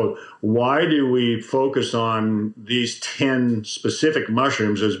 So why do we focus on these 10 specific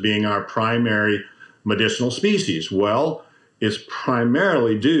mushrooms as being our primary medicinal species? Well, it's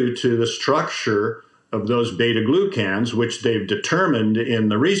primarily due to the structure of those beta-glucans, which they've determined in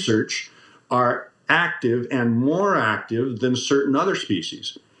the research are active and more active than certain other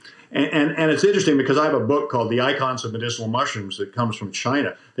species. And it's interesting because I have a book called The Icons of Medicinal Mushrooms that comes from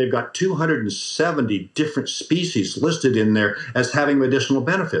China. They've got 270 different species listed in there as having medicinal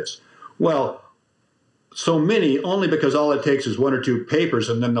benefits. Well, so many only because all it takes is one or two papers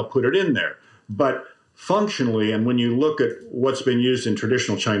and then they'll put it in there. But functionally, and when you look at what's been used in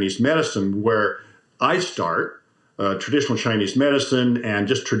traditional Chinese medicine, where I start, traditional Chinese medicine and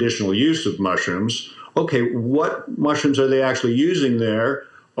just traditional use of mushrooms, okay, what mushrooms are they actually using there?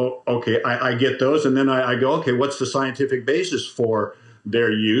 Oh, okay, I get those, and then I go, okay, what's the scientific basis for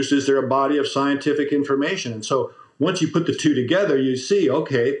their use? Is there a body of scientific information? And so once you put the two together, you see,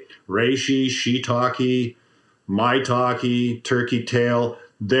 okay, reishi, shiitake, maitake, turkey tail,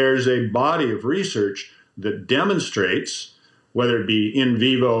 there's a body of research that demonstrates, whether it be in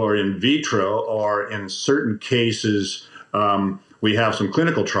vivo or in vitro, or in certain cases, we have some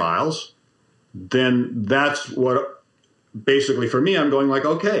clinical trials, then that's what basically for me, I'm going like,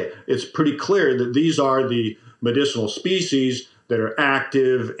 okay, it's pretty clear that these are the medicinal species that are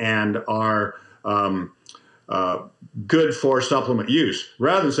active and are good for supplement use,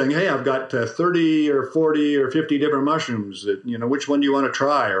 rather than saying, hey, I've got 30 or 40 or 50 different mushrooms that, which one do you want to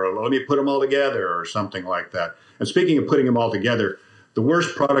try? Or let me put them all together or something like that. And speaking of putting them all together, the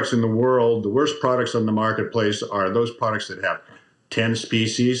worst products in the world, the worst products on the marketplace are those products that have 10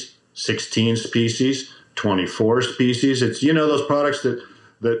 species, 16 species, 24 species. It's, those products that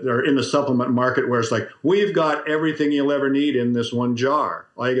are in the supplement market where it's like, we've got everything you'll ever need in this one jar.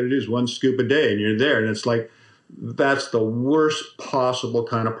 All you got to do is one scoop a day and you're there. And it's like, that's the worst possible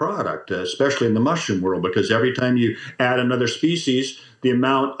kind of product, especially in the mushroom world, because every time you add another species, the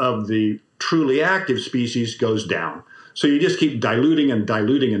amount of the truly active species goes down. So you just keep diluting and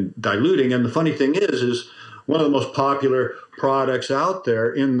diluting and diluting. And the funny thing is one of the most popular products out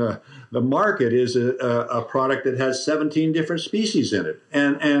there in the market is a product that has 17 different species in it.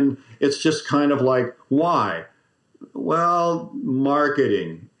 And it's just kind of like, why? Well,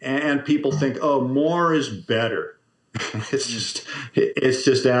 marketing. And people think, oh, more is better. It's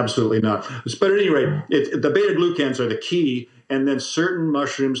just absolutely not. But at any rate, the beta glucans are the key, and then certain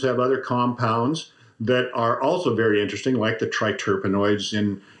mushrooms have other compounds that are also very interesting, like the triterpenoids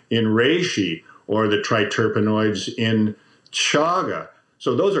in reishi or the triterpenoids in chaga.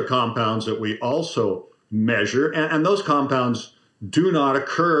 So those are compounds that we also measure, and those compounds do not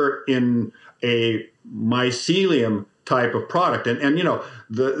occur in a mycelium type of product. And you know,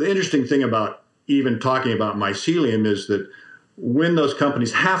 the interesting thing about even talking about mycelium is that when those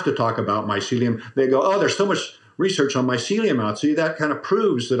companies have to talk about mycelium, they go, oh, there's so much research on mycelium out. See, that kind of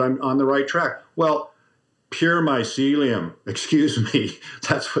proves that I'm on the right track. Well, pure mycelium, excuse me,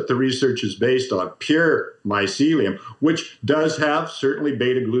 that's what the research is based on, pure mycelium, which does have certainly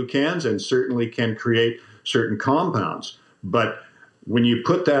beta glucans and certainly can create certain compounds. But when you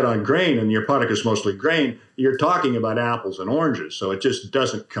put that on grain, and your product is mostly grain, you're talking about apples and oranges. So it just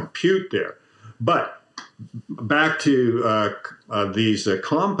doesn't compute there. But back to these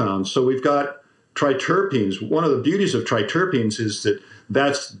compounds. So we've got triterpenes. One of the beauties of triterpenes is that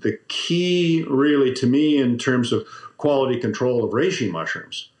that's the key, really, to me, in terms of quality control of reishi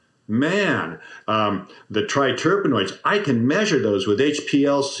mushrooms. Man, the triterpenoids, I can measure those with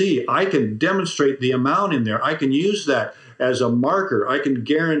HPLC. I can demonstrate the amount in there. I can use that as a marker. I can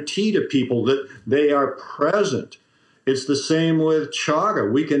guarantee to people that they are present. It's the same with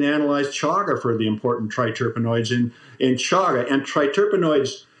chaga. We can analyze chaga for the important triterpenoids in chaga. And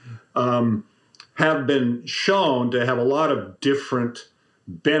triterpenoids have been shown to have a lot of different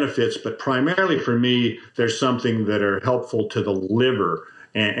benefits, but primarily for me, there's something that are helpful to the liver.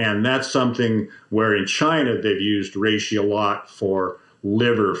 And that's something where in China, they've used reishi a lot for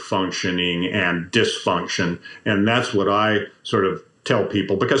liver functioning and dysfunction. And that's what I sort of tell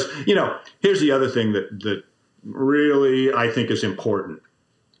people. Because, you know, here's the other thing that really I think is important.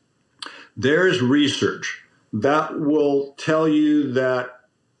 There's research that will tell you that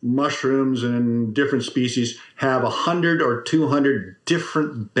mushrooms and different species have 100 or 200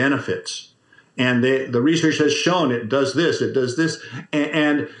 different benefits. And the research has shown it does this,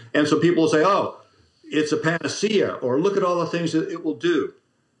 and so people will say, oh, it's a panacea, or look at all the things that it will do.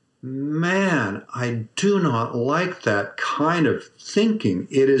 Man, I do not like that kind of thinking.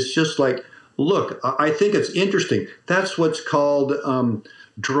 It is just like, look, I think it's interesting. That's what's called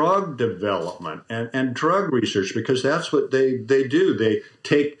drug development and drug research, because that's what they do. They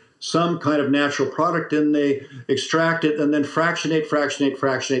take some kind of natural product and they extract it and then fractionate,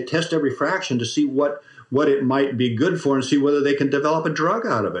 test every fraction to see what it might be good for and see whether they can develop a drug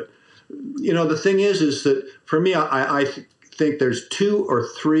out of it. You know, the thing is that for me, I think there's 2 or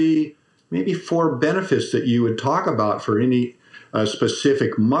 3, maybe 4 benefits that you would talk about for any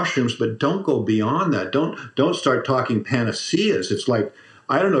specific mushrooms, but don't go beyond that. Don't start talking panaceas. It's like,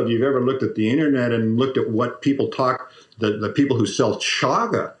 I don't know if you've ever looked at the internet and looked at what people talk, the people who sell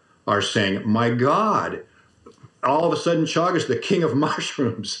chaga are saying, my God, all of a sudden chaga is the king of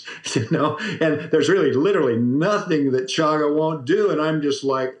mushrooms, you know? And there's really literally nothing that chaga won't do. And I'm just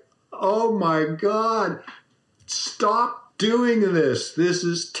like, oh my God, stop doing this. This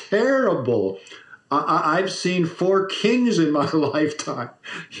is terrible. I've seen 4 kings in my lifetime.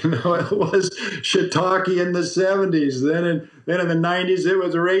 You know, it was shiitake in the 70s. Then in the 90s, it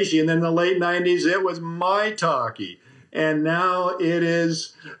was reishi. And then in the late 90s, it was maitake. And now it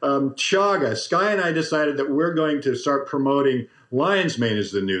is chaga. Sky and I decided that we're going to start promoting lion's mane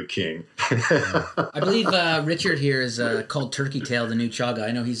as the new king. I believe Richard here is called Turkey Tail, the new chaga.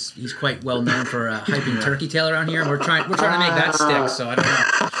 I know he's quite well known for hyping Turkey Tail around here. We're trying to make that stick. So I don't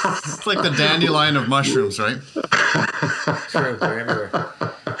know. It's like the dandelion of mushrooms, right? True, they're everywhere.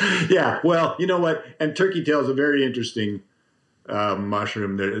 Yeah. Well, you know what? And Turkey Tail is a very interesting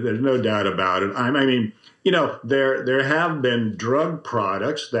mushroom. There's no doubt about it. I mean, you know, there have been drug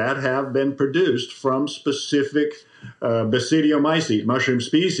products that have been produced from specific basidiomycete mushroom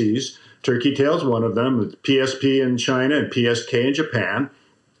species. Turkey tail is one of them, PSP in China and PSK in Japan.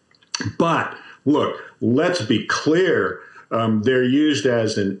 But look, let's be clear, they're used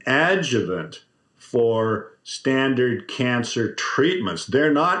as an adjuvant for standard cancer treatments.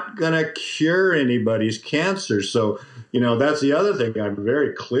 They're not going to cure anybody's cancer. So, you know, that's the other thing I'm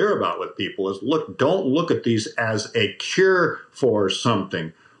very clear about with people is, look, don't look at these as a cure for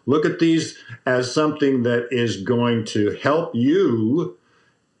something. Look at these as something that is going to help you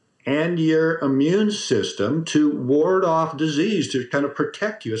and your immune system to ward off disease, to kind of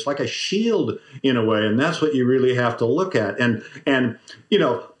protect you. It's like a shield in a way, and that's what you really have to look at. And you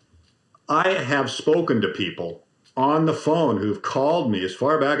know, I have spoken to people on the phone who've called me as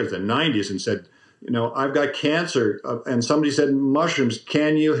far back as the 90s and said, you know, I've got cancer, and somebody said, mushrooms,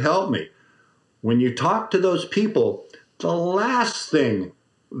 can you help me? When you talk to those people, the last thing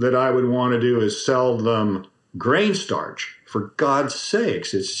that I would want to do is sell them grain starch. For God's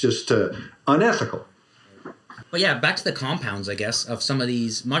sakes, it's just unethical. But yeah, back to the compounds, I guess, of some of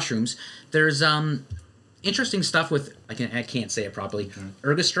these mushrooms. There's interesting stuff with I can't say it properly.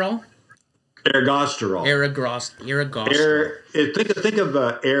 Ergosterol. Ergosterol. Think of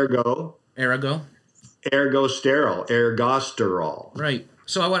ergo. Ergo. Ergosterol. Ergosterol. Right.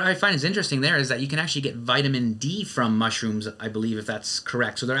 So what I find is interesting there is that you can actually get vitamin D from mushrooms, I believe, if that's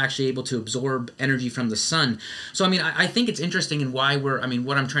correct. So they're actually able to absorb energy from the sun. So, I mean, I think it's interesting, and why what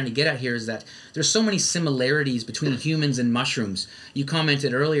I'm trying to get at here is that there's so many similarities between humans and mushrooms. You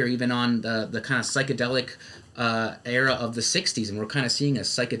commented earlier even on the kind of psychedelic era of the 60s, and we're kind of seeing a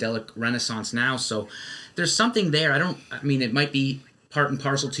psychedelic renaissance now. So there's something there. It might be part and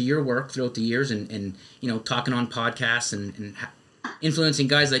parcel to your work throughout the years and you know, talking on podcasts and influencing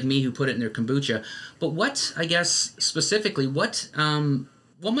guys like me who put it in their kombucha. But what, I guess, specifically, what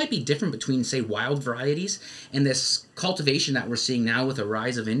might be different between, say, wild varieties and this cultivation that we're seeing now with a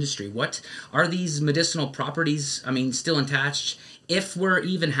rise of industry? What are these medicinal properties, still attached, if we're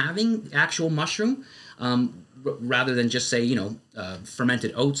even having actual mushroom, rather than just, say,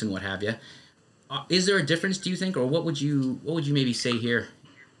 fermented oats and what have you? Is there a difference, do you think, or what would you maybe say here?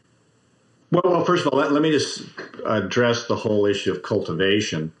 Well, first of all, let me just address the whole issue of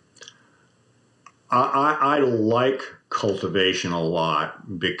cultivation. I like cultivation a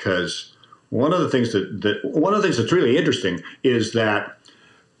lot because one of the things that's really interesting is that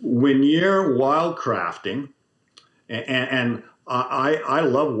when you're wild crafting, and I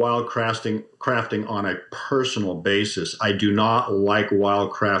love wild crafting on a personal basis. I do not like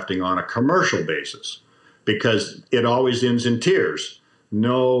wild crafting on a commercial basis because it always ends in tears.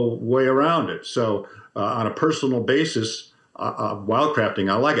 No way around it. So on a personal basis, wild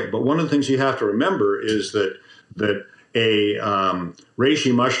crafting, I like it. But one of the things you have to remember is that a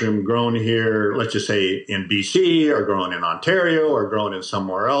reishi mushroom grown here, let's just say in BC, or grown in Ontario, or grown in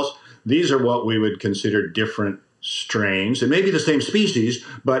somewhere else, these are what we would consider different strains. It may be the same species,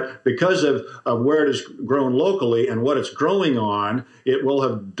 but because of where it is grown locally and what it's growing on, it will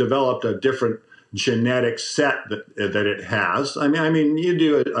have developed a different genetic set that it has. You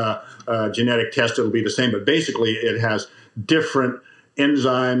do a genetic test, it'll be the same, but basically it has different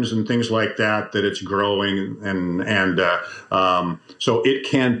enzymes and things like that it's growing, and so it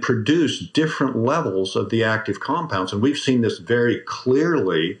can produce different levels of the active compounds, and we've seen this very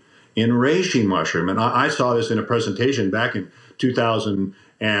clearly in reishi mushroom. And I saw this in a presentation back in 2000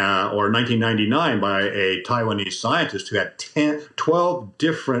 or 1999 by a Taiwanese scientist who had 12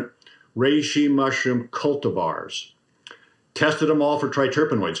 different reishi mushroom cultivars, tested them all for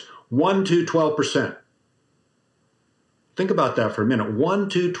triterpenoids, 1 to 12%. Think about that for a minute, 1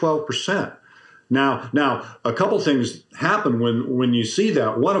 to 12%. Now, a couple things happen when you see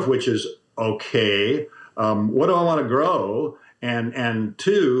that, one of which is, okay, what do I want to grow? And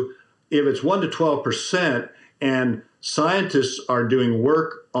two, if it's 1 to 12% and scientists are doing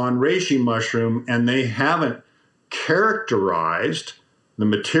work on reishi mushroom and they haven't characterized the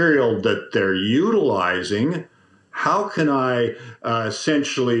material that they're utilizing, how can I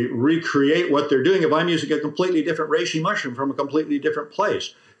essentially recreate what they're doing if I'm using a completely different reishi mushroom from a completely different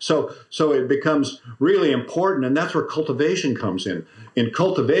place? So it becomes really important, and that's where cultivation comes in. In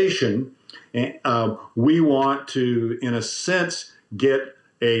cultivation, we want to, in a sense, get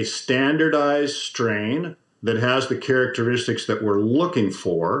a standardized strain that has the characteristics that we're looking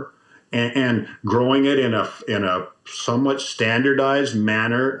for, and growing it in a somewhat standardized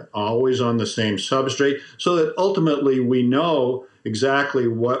manner, always on the same substrate, so that ultimately we know exactly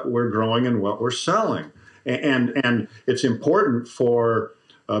what we're growing and what we're selling. And it's important for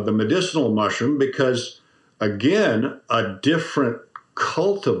the medicinal mushroom because, again, a different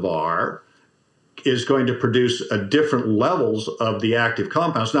cultivar is going to produce different levels of the active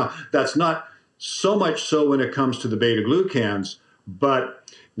compounds. Now, that's not so much so when it comes to the beta-glucans, but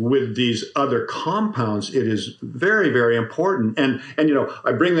with these other compounds, it is very, very important. And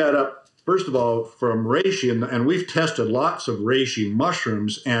I bring that up, first of all, from reishi, and we've tested lots of reishi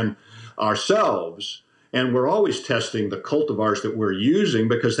mushrooms and ourselves, and we're always testing the cultivars that we're using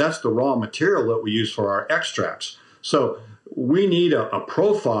because that's the raw material that we use for our extracts. So we need a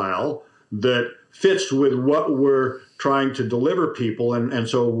profile that fits with what we're trying to deliver people. And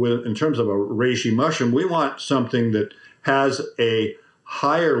so in terms of a reishi mushroom, we want something that has a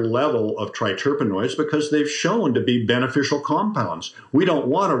higher level of triterpenoids because they've shown to be beneficial compounds. We don't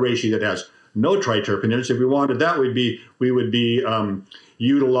want a reishi that has no triterpenoids. If we wanted that, we would be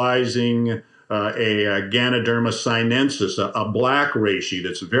utilizing a Ganoderma sinensis, a black reishi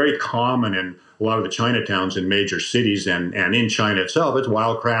that's very common in a lot of the Chinatowns in major cities and in China itself. It's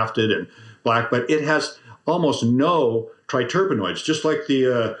wildcrafted and black, but it has almost no triterpenoids, just like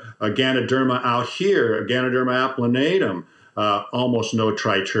the Ganoderma out here, Ganoderma applanatum, almost no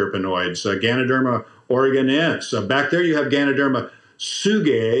triterpenoids. Ganoderma oregonense. Back there you have Ganoderma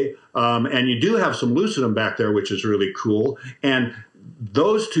sugae, and you do have some lucidum back there, which is really cool. And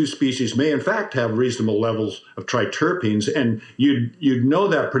those two species may, in fact, have reasonable levels of triterpenes, and you'd know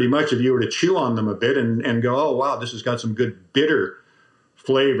that pretty much if you were to chew on them a bit and go, oh, wow, this has got some good bitter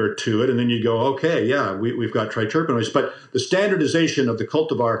flavor to it, and then you go, okay, yeah, we've got triterpenoids. But the standardization of the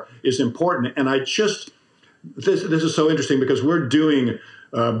cultivar is important, and this is so interesting because we're doing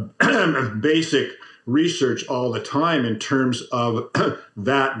basic research all the time in terms of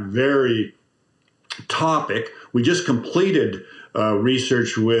that very topic. We just completed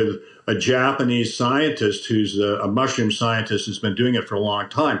research with a Japanese scientist who's a mushroom scientist who's been doing it for a long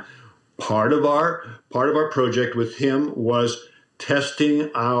time. Part of our project with him was testing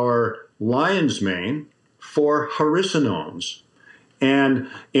our lion's mane for haricinones. And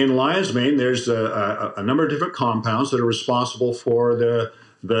in lion's mane, there's a number of different compounds that are responsible for the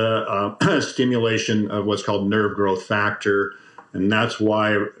stimulation of what's called nerve growth factor. And that's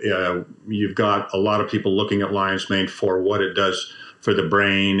why you've got a lot of people looking at lion's mane for what it does for the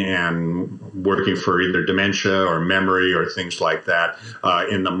brain and working for either dementia or memory or things like that.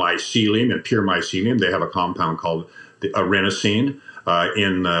 In the mycelium, in pure mycelium, they have a compound called the adenosine.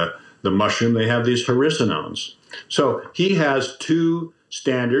 In the mushroom, they have these haricinones. So he has two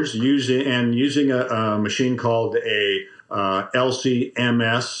standards using a machine called a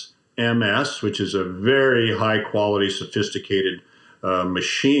LC-MS, which is a very high quality, sophisticated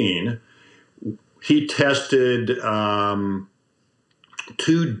machine. He tested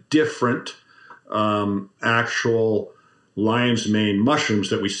two different actual lion's mane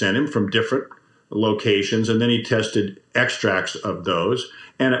mushrooms that we sent him from different locations, and then he tested extracts of those.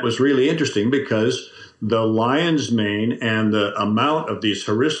 And it was really interesting because the lion's mane and the amount of these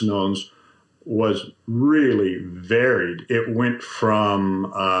haricinones was really varied. It went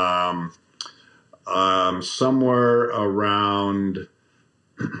from somewhere around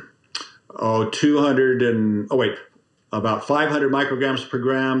about 500 micrograms per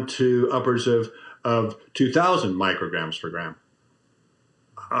gram to upwards of 2,000 micrograms per gram.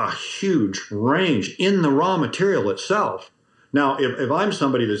 A huge range in the raw material itself. Now, if I'm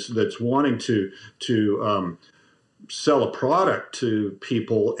somebody that's wanting to sell a product to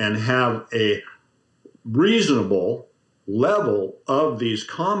people and have a reasonable level of these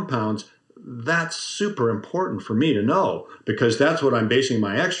compounds, that's super important for me to know because that's what I'm basing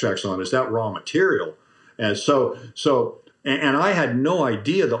my extracts on, is that raw material. And so I had no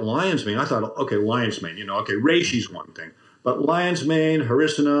idea that lion's mane, I thought, okay, lion's mane, reishi's one thing, but lion's mane,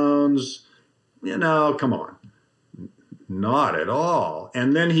 haricinones, come on. Not at all.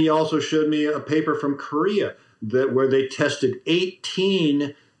 And then he also showed me a paper from Korea where they tested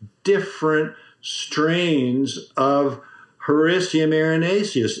 18 different strains of Hericium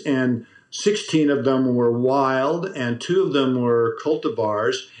erinaceus, and 16 of them were wild and 2 of them were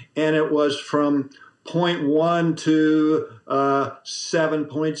cultivars, and it was from 0.1 to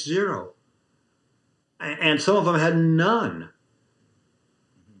 7.0. And some of them had none.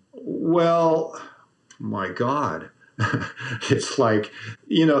 Well, my God. It's like,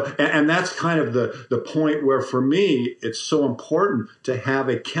 and that's kind of the point where for me, it's so important to have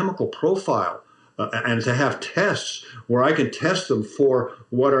a chemical profile and to have tests where I can test them for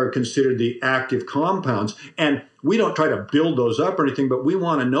what are considered the active compounds. And we don't try to build those up or anything, but we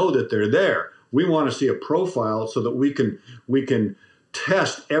want to know that they're there. We want to see a profile so that we can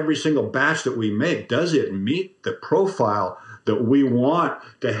test every single batch that we make. Does it meet the profile that we want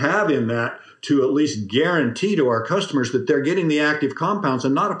to have in that, to at least guarantee to our customers that they're getting the active compounds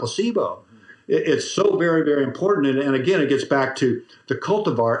and not a placebo? It's so very, very important. And again, it gets back to the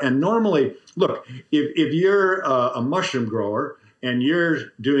cultivar. And normally, look, if you're a mushroom grower and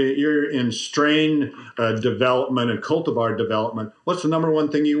you're in strain development and cultivar development, what's the number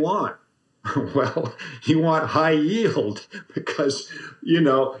one thing you want? Well, you want high yield because,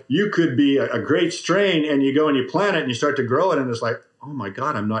 you could be a great strain and you go and you plant it and you start to grow it and it's like, oh my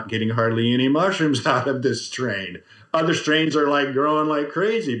God, I'm not getting hardly any mushrooms out of this strain. Other strains are like growing like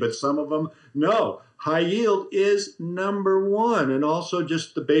crazy, but some of them, no. High yield is number one, and also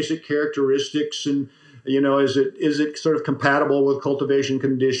just the basic characteristics, and is it sort of compatible with cultivation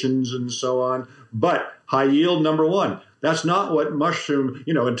conditions and so on. But high yield number one. That's not what mushroom,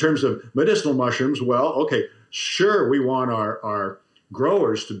 in terms of medicinal mushrooms. Well, okay, sure, we want our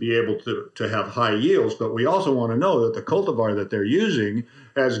growers to be able to have high yields, but we also want to know that the cultivar that they're using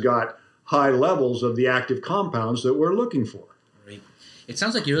has got high levels of the active compounds that we're looking for. Right. It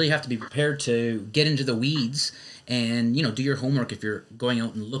sounds like you really have to be prepared to get into the weeds and, do your homework if you're going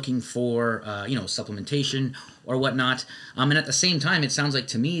out and looking for, supplementation or whatnot. And at the same time, it sounds like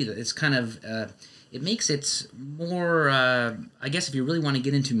to me that it's kind of, it makes it more, I guess if you really want to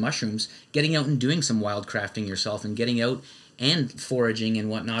get into mushrooms, getting out and doing some wild crafting yourself and getting out and foraging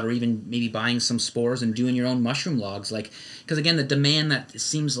and whatnot, or even maybe buying some spores and doing your own mushroom logs. Because again, the demand that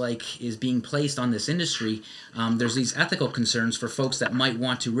seems like is being placed on this industry, there's these ethical concerns for folks that might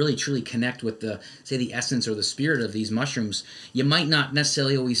want to really truly connect with the essence or the spirit of these mushrooms. You might not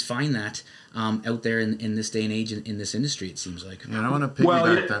necessarily always find that out there in this day and age in this industry, it seems like. Yeah, and I want to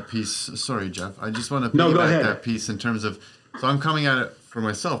piggyback that piece. Sorry, Jeff. I just want to piggyback that piece in terms of, so I'm coming at it for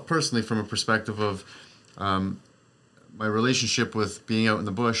myself personally from a perspective of my relationship with being out in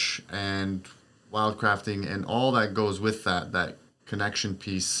the bush and wildcrafting and all that goes with that connection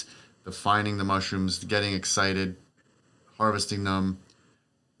piece, the finding the mushrooms, getting excited, harvesting them,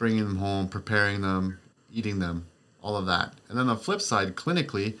 bringing them home, preparing them, eating them, all of that. And then on the flip side,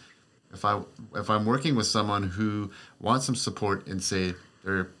 clinically, if I'm working with someone who wants some support in, say,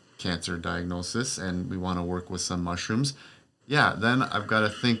 their cancer diagnosis and we want to work with some mushrooms, yeah, then I've got to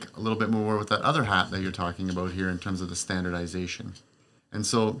think a little bit more with that other hat that you're talking about here in terms of the standardization. And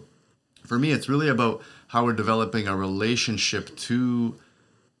so for me, it's really about how we're developing a relationship to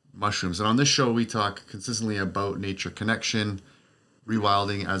mushrooms. And on this show, we talk consistently about nature connection,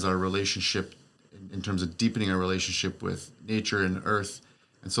 rewilding as our relationship in terms of deepening our relationship with nature and earth.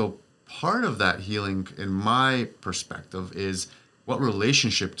 And so part of that healing, in my perspective, is what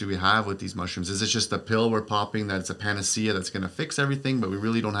relationship do we have with these mushrooms? Is it just a pill we're popping that's a panacea that's going to fix everything, but we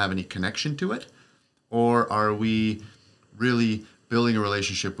really don't have any connection to it? Or are we really building a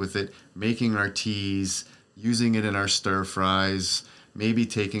relationship with it, making our teas, using it in our stir fries, maybe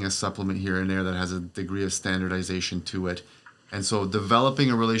taking a supplement here and there that has a degree of standardization to it? And so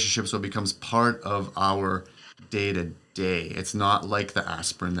developing a relationship so it becomes part of our day-to-day. It's not like the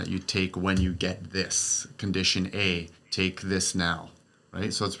aspirin that you take when you get this condition A. Take this now,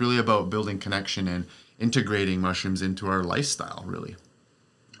 right? So it's really about building connection and integrating mushrooms into our lifestyle, really.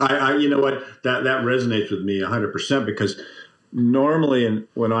 I you know what, that resonates with me 100%, because normally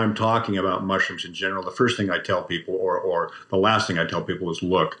when I'm talking about mushrooms in general, the first thing I tell people, or the last thing I tell people is,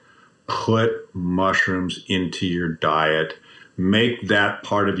 look, put mushrooms into your diet. Make that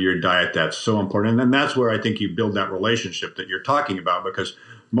part of your diet. That's so important. And then that's where I think you build that relationship that you're talking about, because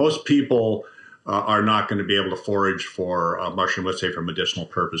most people are not going to be able to forage for mushroom, let's say for medicinal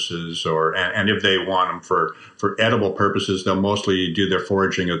purposes, and if they want them for edible purposes, they'll mostly do their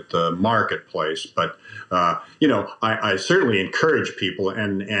foraging at the marketplace. But I certainly encourage people,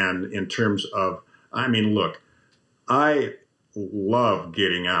 and in terms of, I mean, look, I love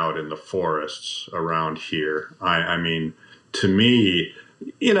getting out in the forests around here. I mean, to me,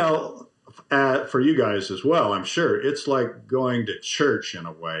 for you guys as well, I'm sure it's like going to church in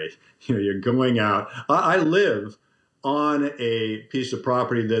a way. You're going out. I live on a piece of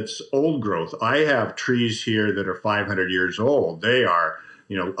property that's old growth. I have trees here that are 500 years old. They are,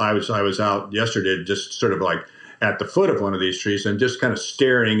 I was out yesterday just sort of like at the foot of one of these trees and just kind of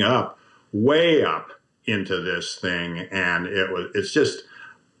staring way up into this thing. And it's just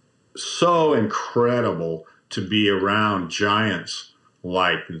so incredible to be around giants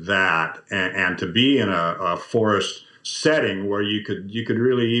like that, and to be in a forest setting where you could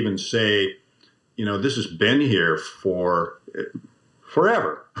really even say, this has been here for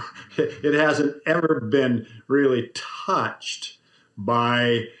forever. It hasn't ever been really touched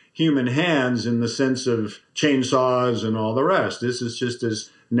by human hands in the sense of chainsaws and all the rest. This is just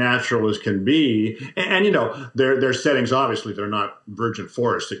as natural as can be. And their settings, obviously, they're not virgin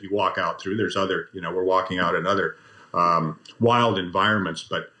forests that you walk out through. There's other, we're walking out in other wild environments,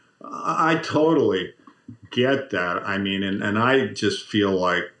 but I totally get that. I mean, and I just feel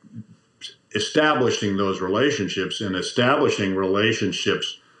like establishing those relationships and establishing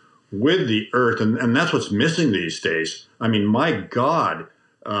relationships with the earth, and that's what's missing these days. I mean, my God,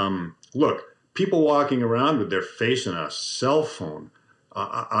 look, people walking around with their face in a cell phone.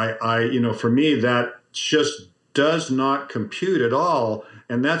 For me, that just does not compute at all.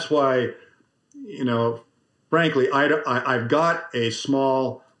 And that's why, frankly, I've got a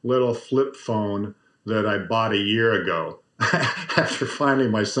small little flip phone that I bought a year ago. After finally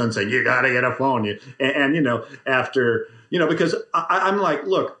my son saying, you got to get a phone. After, because I'm like,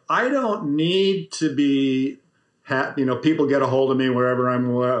 look, I don't need to be, people get a hold of me wherever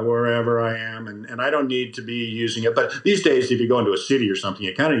I am, and I don't need to be using it. But these days, if you go into a city or something,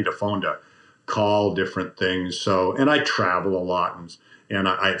 you kind of need a phone to call different things. So, and I travel a lot, and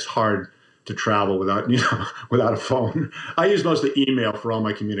it's hard to travel without without a phone. I use mostly email for all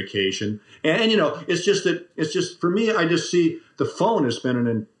my communication, and it's just for me. I just see the phone has been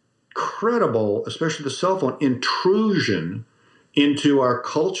an incredible, especially the cell phone, intrusion into our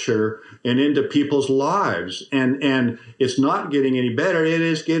culture and into people's lives, and it's not getting any better. It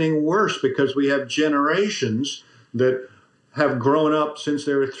is getting worse because we have generations that have grown up since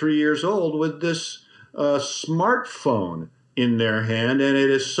they were 3 years old with this smartphone in their hand, and it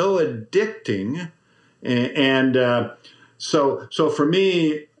is so addicting. And so for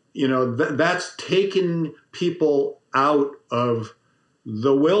me, that's taking people out of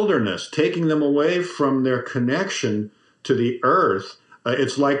the wilderness, taking them away from their connection to the earth.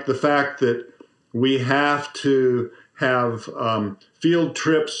 It's like the fact that we have to have field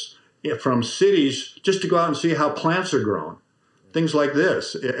trips from cities just to go out and see how plants are grown. Things like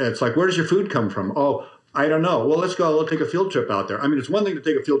this. It's like, where does your food come from? Oh, I don't know. Well, let's go. We'll take a field trip out there. I mean, it's one thing to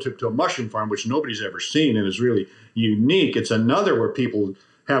take a field trip to a mushroom farm, which nobody's ever seen and is really unique. It's another where people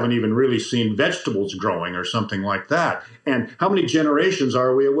haven't even really seen vegetables growing or something like that. And how many generations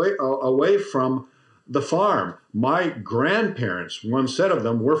are we away from the farm? My grandparents, one set of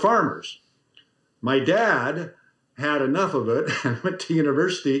them, were farmers. My dad had enough of it and went to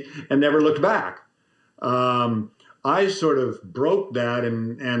university and never looked back. I sort of broke that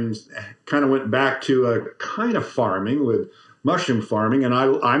and kind of went back to a kind of farming with mushroom farming. And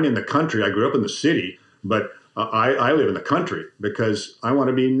I'm in the country. I grew up in the city, but I live in the country because I want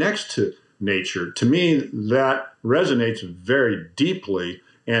to be next to nature. To me, that resonates very deeply.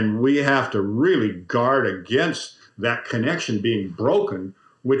 And we have to really guard against that connection being broken,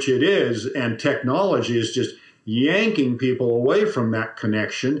 which it is. And technology is just yanking people away from that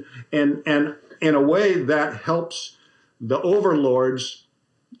connection. And in a way that helps the overlords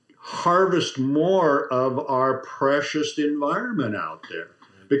harvest more of our precious environment out there.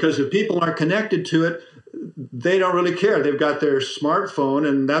 Because if people aren't connected to it, they don't really care. They've got their smartphone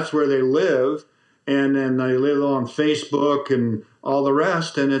and that's where they live. And then they live on Facebook and all the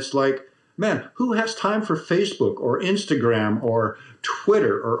rest. And it's like, man, who has time for Facebook or Instagram or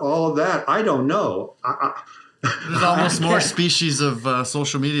Twitter or all of that? I don't know. There's almost more species of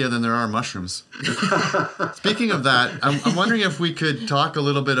social media than there are mushrooms. Speaking of that, I'm wondering if we could talk a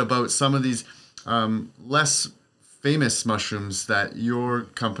little bit about some of these less famous mushrooms that your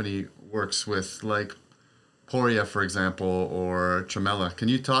company works with, like Poria, for example, or Tremella. Can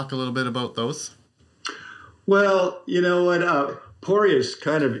you talk a little bit about those? Well, you know what? Poria is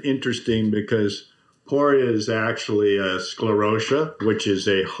kind of interesting because Poria is actually a sclerotia, which is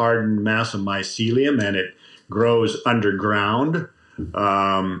a hardened mass of mycelium, and it grows underground,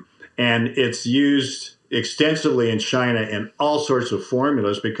 and it's used extensively in China in all sorts of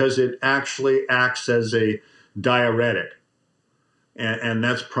formulas because it actually acts as a diuretic, and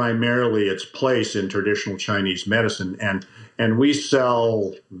that's primarily its place in traditional Chinese medicine. And we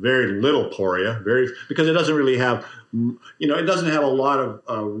sell very little Poria, because it doesn't really have, it doesn't have a lot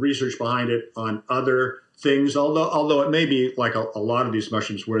of research behind it on other things. Although it may be like a lot of these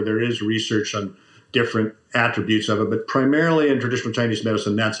mushrooms where there is research on different attributes of it, but primarily in traditional Chinese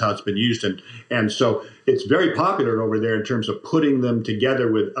medicine, that's how it's been used. And so it's very popular over there in terms of putting them together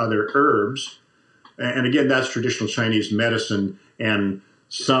with other herbs. And again, that's traditional Chinese medicine. And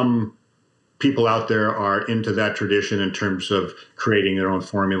some people out there are into that tradition in terms of creating their own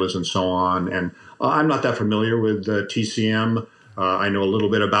formulas and so on. And I'm not that familiar with TCM. I know a little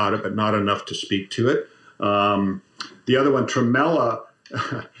bit about it, but not enough to speak to it. The other one, Tremella.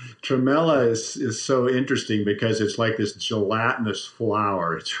 Tremella is so interesting because it's like this gelatinous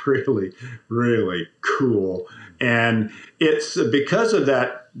flower. It's really, really cool. And it's because of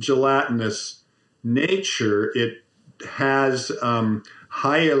that gelatinous nature, it has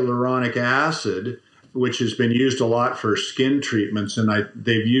hyaluronic acid, which has been used a lot for skin treatments. And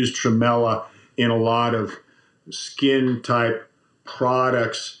they've used Tremella in a lot of skin type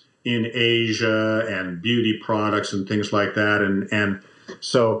products in Asia and beauty products and things like that. And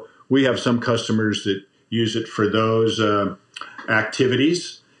so we have some customers that use it for those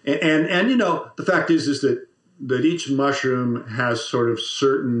activities. And the fact is that each mushroom has sort of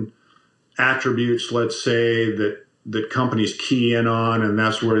certain attributes, let's say, that companies key in on, and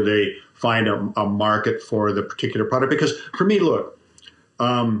that's where they find a market for the particular product. Because for me, look,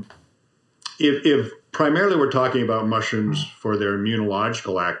 if primarily we're talking about mushrooms for their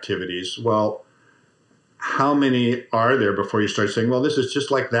immunological activities, well, how many are there before you start saying, well, this is just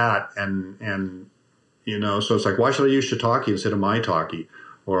like that, and so it's like, why should I use shiitake instead of maitake?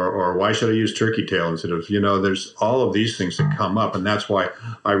 Or why should I use turkey tail instead of, there's all of these things that come up. And that's why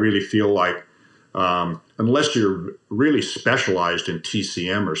I really feel like, unless you're really specialized in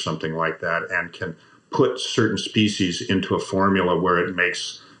TCM or something like that and can put certain species into a formula where it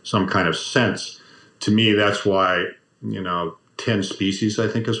makes some kind of sense, to me, that's why, 10 species, I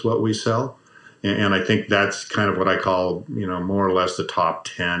think, is what we sell. And I think that's kind of what I call, more or less the top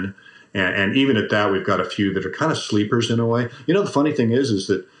 10. And even at that, we've got a few that are kind of sleepers in a way. The funny thing is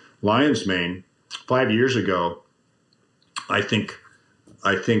that lion's mane, 5 years ago, I think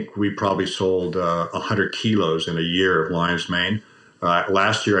we probably sold 100 kilos in a year of lion's mane.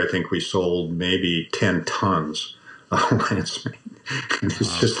 Last year, I think we sold maybe 10 tons of lion's mane. It's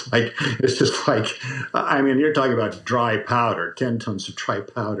just like, I mean, you're talking about dry powder, 10 tons of dry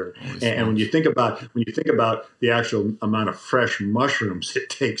powder. And when you think about the actual amount of fresh mushrooms it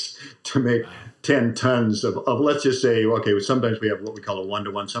takes to make 10 tons of let's just say, okay, sometimes we have what we call a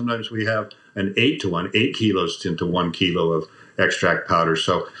 1-to-1. Sometimes we have an 8-to-1, 8 kilos into 1 kilo of extract powder.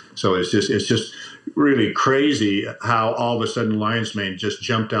 So it's just really crazy how all of a sudden lion's mane just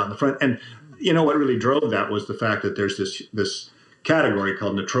jumped out in the front. And what really drove that was the fact that there's this category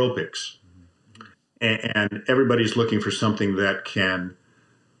called nootropics, and everybody's looking for something that can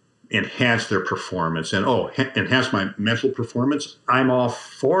enhance their performance. And enhance my mental performance, I'm all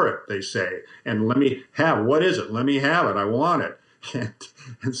for it, they say. And what is it? Let me have it. I want it.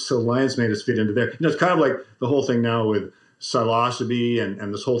 And so lion's mane has fit into there. It's kind of like the whole thing now with psilocybe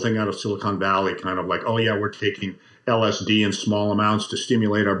and this whole thing out of Silicon Valley, kind of like, oh yeah, we're taking LSD in small amounts to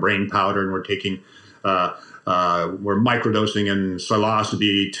stimulate our brain powder, and we're taking we're microdosing in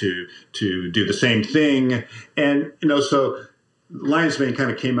psilocybe to do the same thing. And so lion's mane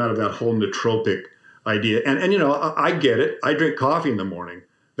kind of came out of that whole nootropic idea. And I get it. I drink coffee in the morning.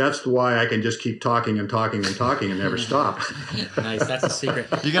 That's why I can just keep talking and talking and talking and never stop. Nice. That's a secret.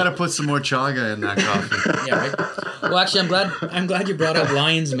 You got to put some more chaga in that coffee. Yeah, right. Well, actually, I'm glad you brought up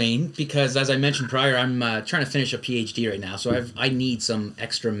lion's mane, because as I mentioned prior, I'm trying to finish a PhD right now, so I need some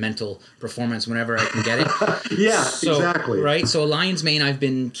extra mental performance whenever I can get it. Yeah, exactly. Right. So lion's mane, I've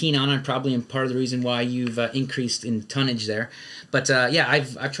been keen on. I'm probably part of the reason why you've increased in tonnage there. But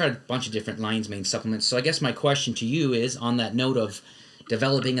I've tried a bunch of different lion's mane supplements. So I guess my question to you is, on that note of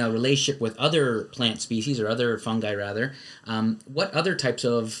developing a relationship with other plant species, or other fungi rather, what other types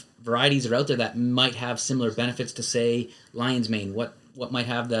of varieties are out there that might have similar benefits to, say, lion's mane? What might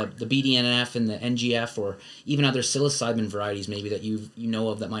have the BDNF and the NGF, or even other psilocybin varieties maybe that you know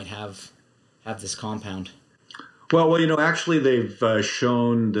of that might have this compound? Well, actually they've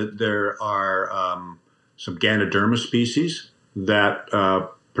shown that there are some Ganoderma species that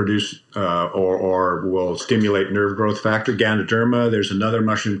produce or will stimulate nerve growth factor. Ganoderma. There's another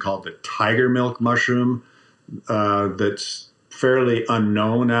mushroom called the tiger milk mushroom that's fairly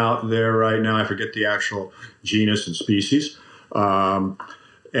unknown out there right now. I forget the actual genus and species, and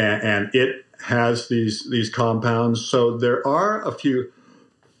it has these compounds. So there are a few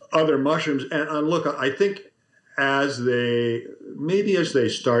other mushrooms, and look, I think as they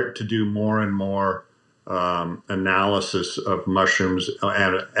start to do more and more analysis of mushrooms,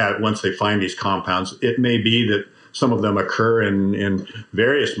 and once they find these compounds, it may be that some of them occur in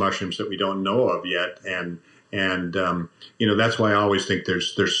various mushrooms that we don't know of yet, and that's why I always think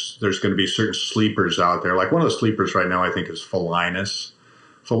there's going to be certain sleepers out there. Like one of the sleepers right now, I think, is Phelinus.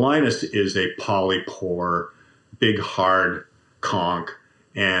 Phelinus is a polypore, big hard conch,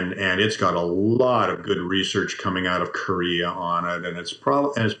 and it's got a lot of good research coming out of Korea on it, and it's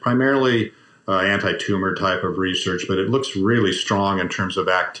primarily anti-tumor type of research, but it looks really strong in terms of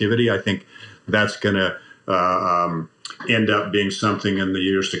activity. I think that's going to end up being something in the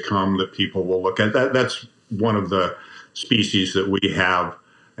years to come that people will look at. That's one of the species that we have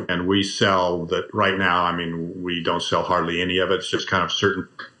and we sell that right now. I mean, we don't sell hardly any of it. It's just kind of certain,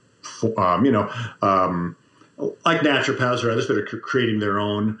 like naturopaths or others that are creating their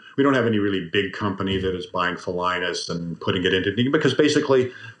own. We don't have any really big company that is buying Phelinus and putting it into, because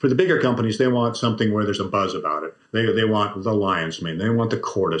basically for the bigger companies, they want something where there's a buzz about it. They want the lion's mane. They want the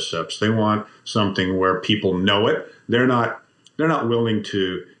cordyceps. They want something where people know it. They're not willing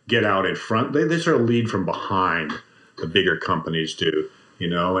to get out in front. They sort of lead from behind, the bigger companies do.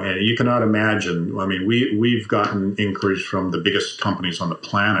 And you cannot imagine. I mean, we've gotten inquiries from the biggest companies on the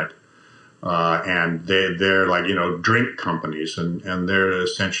planet and they're like, drink companies, and they're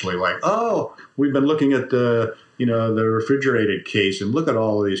essentially like, oh, we've been looking at the refrigerated case, and look at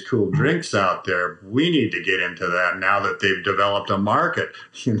all of these cool drinks out there. We need to get into that now that they've developed a market,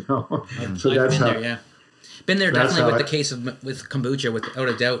 So I've that's been how. there, yeah. Been there That's definitely how with the case with kombucha, without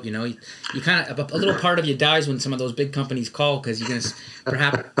a doubt. You kind of a little part of you dies when some of those big companies call, because you're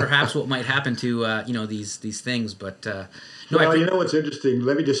gonna perhaps what might happen to these things. But no, Well, you know what's interesting?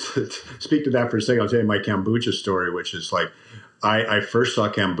 Let me just speak to that for a second. I'll tell you my kombucha story, which is like I first saw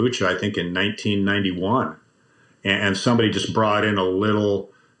kombucha, I think, in 1991, and somebody just brought in a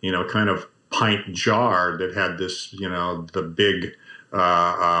little, kind of pint jar that had this, the big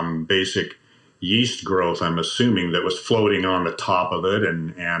basic yeast growth, I'm assuming, that was floating on the top of it.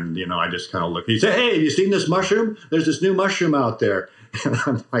 And I just kind of looked. He said, hey, have you seen this mushroom? There's this new mushroom out there. And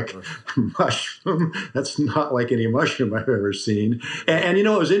I'm like, mushroom? That's not like any mushroom I've ever seen. And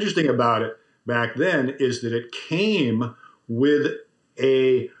what was interesting about it back then is that it came with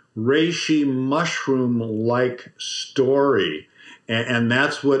a reishi mushroom-like story. And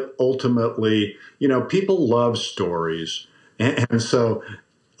that's what ultimately, people love stories. And so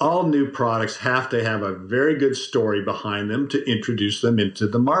all new products have to have a very good story behind them to introduce them into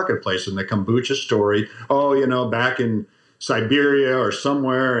the marketplace. And the kombucha story, back in Siberia or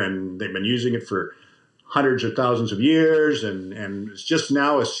somewhere, and they've been using it for hundreds of thousands of years, and it's just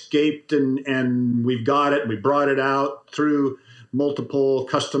now escaped, and we've got it, and we brought it out through multiple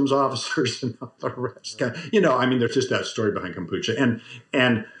customs officers and all the rest. There's just that story behind kombucha.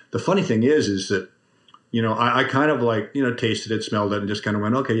 And the funny thing is that, I kind of like, tasted it, smelled it, and just kind of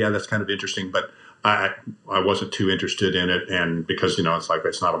went, okay, yeah, that's kind of interesting. But I wasn't too interested in it. And because, it's like,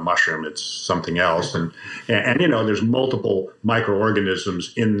 it's not a mushroom, it's something else. And there's multiple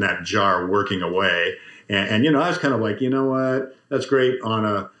microorganisms in that jar working away. And I was kind of like, what, that's great on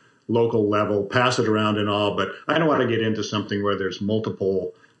a local level, pass it around and all, but I don't want to get into something where there's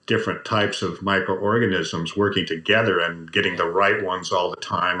multiple different types of microorganisms working together and getting the right ones all the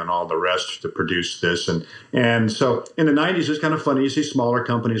time and all the rest to produce this. And so in the 90s, it's kind of funny. You see smaller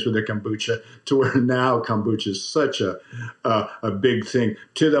companies with their kombucha, to where now kombucha is such a big thing,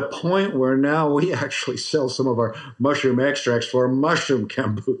 to the point where now we actually sell some of our mushroom extracts for mushroom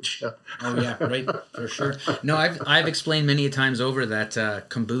kombucha. Oh yeah, right, for sure. No, I've explained many a times over that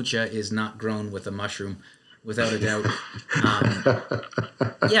kombucha is not grown with a mushroom, without a doubt.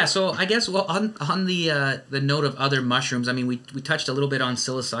 Yeah, so I guess on the note of other mushrooms, I mean, we touched a little bit on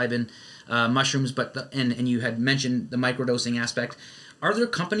psilocybin mushrooms, but and you had mentioned the microdosing aspect. Are there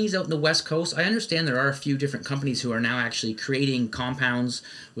companies out in the West Coast? I understand there are a few different companies who are now actually creating compounds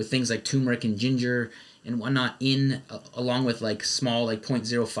with things like turmeric and ginger and whatnot along with like small, like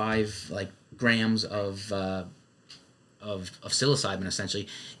 0.05 like grams of psilocybin, essentially.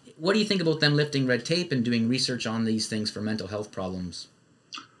 What do you think about them lifting red tape and doing research on these things for mental health problems?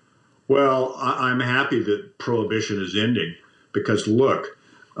 Well, I'm happy that prohibition is ending, because look,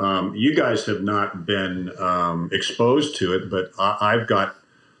 you guys have not been exposed to it, but I've got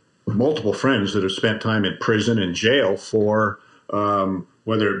multiple friends that have spent time in prison and jail for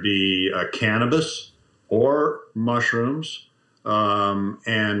whether it be cannabis or mushrooms.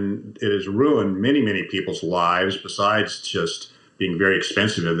 And it has ruined many, many people's lives, besides just being very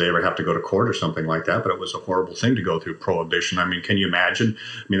expensive if they ever have to go to court or something like that. But it was a horrible thing to go through prohibition. I mean, can you imagine?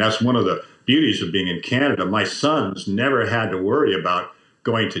 I mean, that's one of the beauties of being in Canada. My sons never had to worry about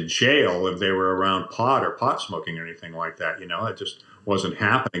going to jail if they were around pot or pot smoking or anything like that. It just wasn't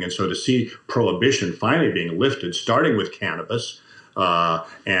happening. And so to see prohibition finally being lifted, starting with cannabis,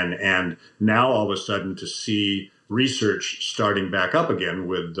 and now all of a sudden to see research starting back up again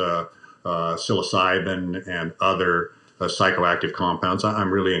with psilocybin and other psychoactive compounds,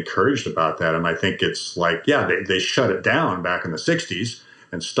 I'm really encouraged about that. And I think it's like, yeah, they shut it down back in the 60s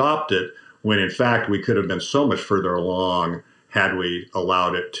and stopped it, when in fact we could have been so much further along had we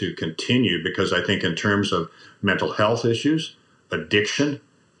allowed it to continue. Because I think in terms of mental health issues, addiction,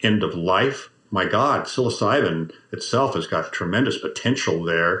 end of life, my God, psilocybin itself has got tremendous potential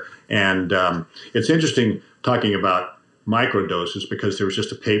there. And it's interesting talking about microdoses, because there was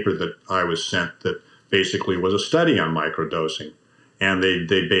just a paper that I was sent that basically was a study on microdosing. And they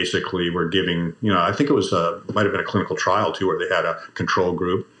basically were giving, I think it was might have been a clinical trial too, where they had a control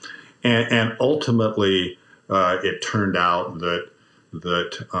group. And ultimately, it turned out that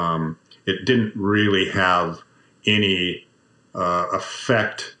it didn't really have any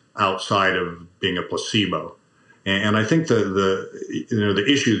effect outside of being a placebo. And I think the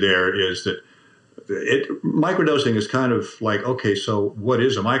issue there is that microdosing is kind of like, okay, so what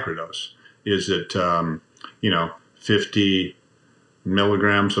is a microdose? Is it 50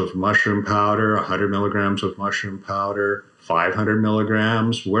 milligrams of mushroom powder, 100 milligrams of mushroom powder, 500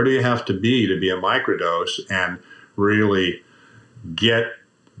 milligrams? Where do you have to be a microdose and really get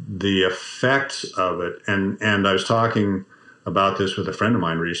the effects of it? And I was talking about this with a friend of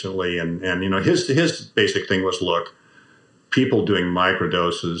mine recently, and his basic thing was, look, people doing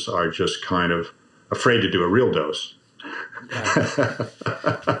microdoses are just kind of afraid to do a real dose. Yeah.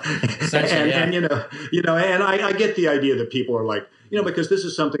 And I get the idea that people are like, because this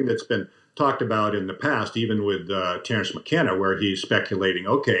is something that's been talked about in the past, even with Terence McKenna, where he's speculating,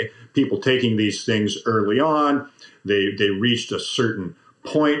 okay, people taking these things early on, they reached a certain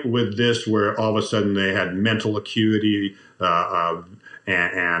point with this where all of a sudden they had mental acuity,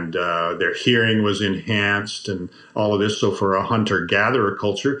 and their hearing was enhanced and all of this. So for a hunter-gatherer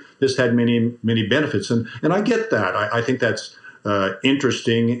culture, this had many, many benefits. And I get that. I think that's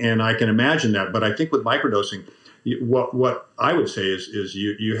interesting, and I can imagine that. But I think with microdosing, what I would say is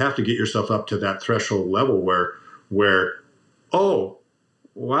you have to get yourself up to that threshold level where oh,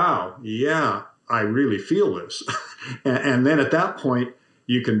 wow, yeah, I really feel this. And then at that point,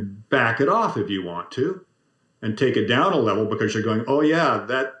 you can back it off if you want to and take it down a level, because you're going, oh yeah,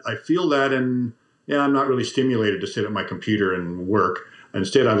 that I feel that, and yeah, I'm not really stimulated to sit at my computer and work.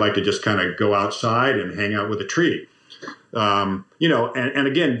 Instead, I'd like to just kind of go outside and hang out with a tree. And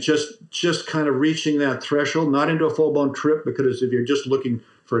again, just kind of reaching that threshold, not into a full-blown trip, because if you're just looking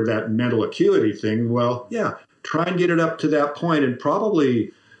for that mental acuity thing, well, yeah, try and get it up to that point. And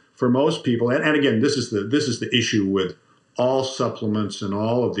probably for most people, and again, this is the issue with all supplements and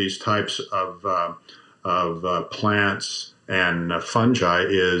all of these types of plants and fungi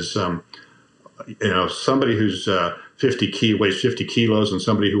is, somebody who's weighs 50 kilos and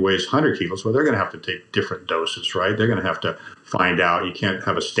somebody who weighs 100 kilos, well, they're going to have to take different doses, right? They're going to have to find out. You can't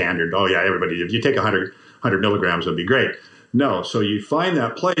have a standard, oh yeah, everybody, if you take 100 milligrams, it'd be great. No, so you find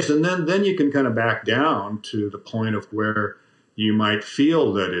that place, and then you can kind of back down to the point of where you might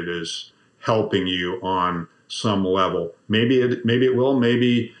feel that it is helping you on some level. Maybe it will,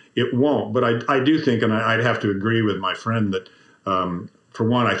 maybe it won't. But I do think, and I'd have to agree with my friend that, for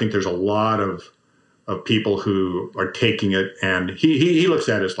one, I think there's a lot of people who are taking it, and he looks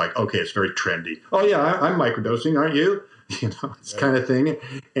at it as like, okay, it's very trendy. Oh yeah, I'm microdosing, aren't you? It's kind of thing.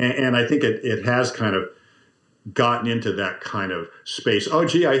 And I think it has kind of gotten into that kind of space. Oh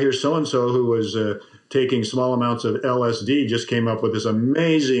gee, I hear so-and-so who was taking small amounts of LSD just came up with this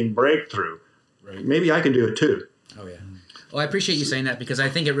amazing breakthrough. Right. Maybe I can do it too. Oh yeah. Well, I appreciate you saying that, because I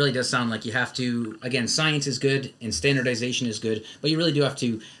think it really does sound like you have to, again, science is good and standardization is good, but you really do have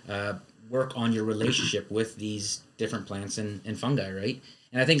to work on your relationship with these different plants and fungi, right?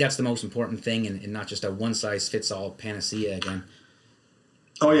 And I think that's the most important thing, and not just a one-size-fits-all panacea again.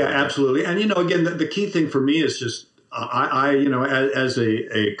 Oh, yeah, absolutely. And, again, the key thing for me is just, as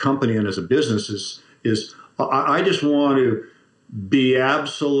a company and as a business is I just want to be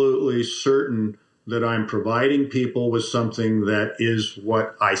absolutely certain that I'm providing people with something that is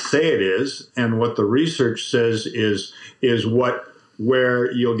what I say it is, and what the research says is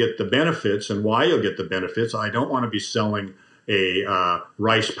where you'll get the benefits and why you'll get the benefits. I don't want to be selling a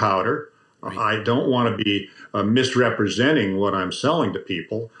rice powder. Right. I don't want to be misrepresenting what I'm selling to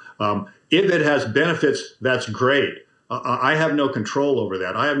people. If it has benefits, that's great. I have no control over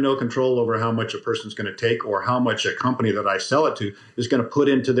that. I have no control over how much a person's going to take or how much a company that I sell it to is going to put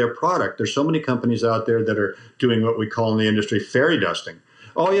into their product. There's so many companies out there that are doing what we call in the industry fairy dusting.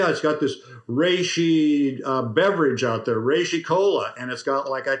 Oh, yeah, it's got this reishi beverage out there, reishi cola, and it's got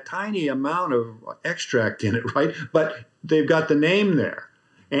like a tiny amount of extract in it, right? But they've got the name there.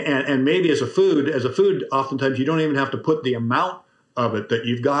 And maybe as a food, oftentimes you don't even have to put the amount of it that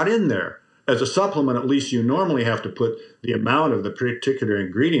you've got in there. As a supplement, at least you normally have to put the amount of the particular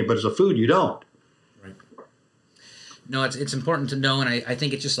ingredient, but as a food, you don't. Right. No, it's important to know, and I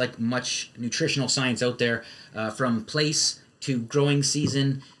think it's just like much nutritional science out there, from place to growing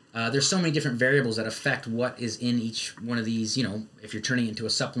season. There's so many different variables that affect what is in each one of these, if you're turning it into a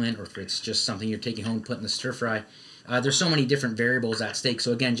supplement or if it's just something you're taking home and putting in the stir fry. There's so many different variables at stake.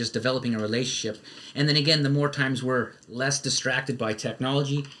 So again, just developing a relationship. And then again, the more times we're less distracted by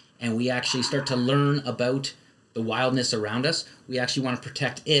technology and we actually start to learn about the wildness around us, we actually want to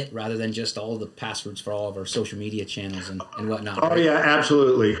protect it rather than just all the passwords for all of our social media channels and whatnot. Oh, right? Yeah,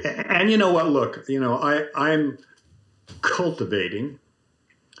 absolutely. And you know what? Look, I'm cultivating,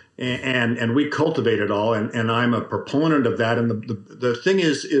 and we cultivate it all, and I'm a proponent of that. And the thing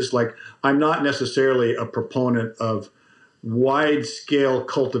is like, I'm not necessarily a proponent of wide-scale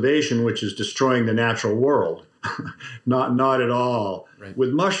cultivation, which is destroying the natural world. Not at all. Right.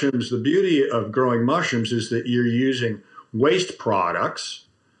 With mushrooms, the beauty of growing mushrooms is that you're using waste products,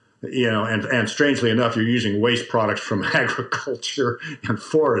 and strangely enough, you're using waste products from agriculture and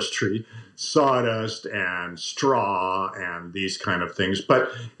forestry, sawdust and straw and these kind of things.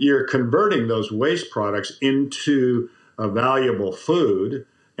 But you're converting those waste products into a valuable food.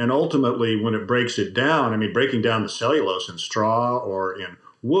 And ultimately, when it breaks it down, breaking down the cellulose in straw or in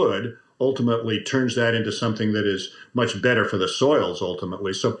wood ultimately turns that into something that is much better for the soils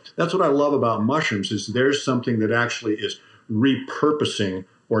ultimately. So that's what I love about mushrooms, is there's something that actually is repurposing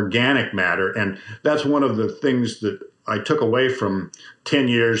organic matter. And that's one of the things that I took away from 10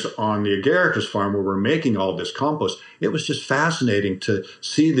 years on the agaricus farm where we're making all this compost. It was just fascinating to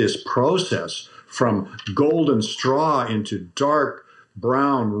see this process from golden straw into dark,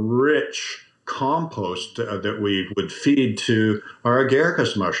 brown, rich compost that we would feed to our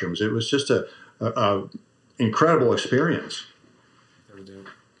agaricus mushrooms. It was just a incredible experience.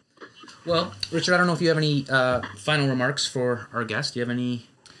 Well, Richard, I don't know if you have any final remarks for our guest. Do you have anything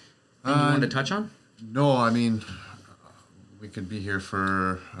you wanted to touch on? No, we could be here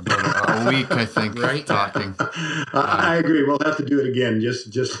for about a week, I think, right? Talking. I agree. We'll have to do it again.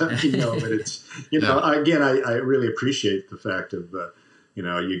 Just let me know. But it's again, I really appreciate the fact of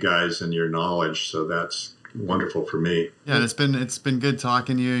you guys and your knowledge. So that's wonderful for me. Yeah, and it's been good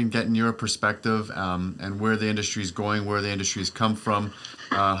talking to you and getting your perspective and where the industry's going, where the industry's come from,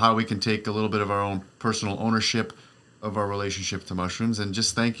 how we can take a little bit of our own personal ownership of our relationship to mushrooms, and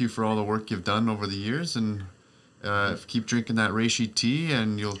just thank you for all the work you've done over the years, and keep drinking that reishi tea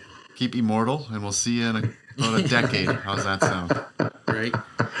and you'll keep immortal, and we'll see you in about a decade. How's that sound? Right.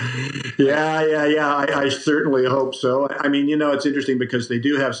 Yeah. I certainly hope so. It's interesting because they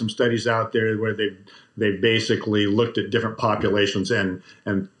do have some studies out there where they basically looked at different populations and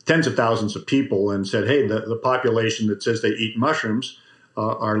tens of thousands of people and said, hey, the population that says they eat mushrooms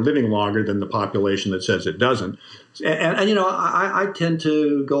are living longer than the population that says it doesn't. And I tend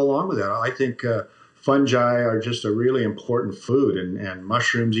to go along with that. I think fungi are just a really important food, and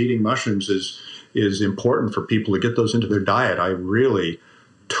mushrooms, eating mushrooms is important for people to get those into their diet. I really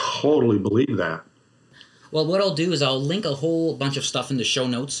totally believe that. Well, what I'll do is I'll link a whole bunch of stuff in the show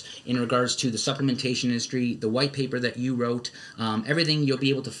notes in regards to the supplementation industry, the white paper that you wrote, everything you'll be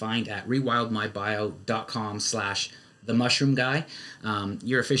able to find at rewildmybio.com/The Mushroom Guy.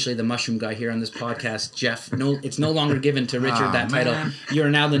 You're officially the Mushroom Guy here on this podcast, Jeff. No, it's no longer given to Richard, that title. You are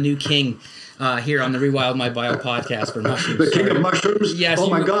now the new king here on the Rewild My Bio podcast for mushrooms. The king of mushrooms? Yes. Oh,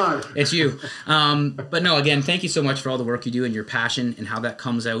 my God. It's you. But no, again, thank you so much for all the work you do and your passion and how that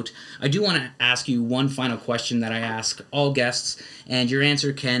comes out. I do want to ask you one final question that I ask all guests, and your answer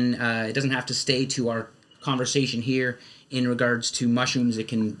it doesn't have to stay to our conversation here in regards to mushrooms. It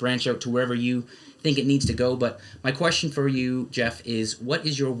can branch out to wherever you think it needs to go. But my question for you, Jeff, is what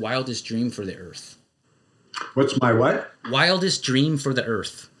is your wildest dream for the earth? What's my what? Wildest dream for the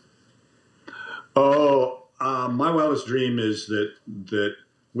earth. Oh, my wildest dream is that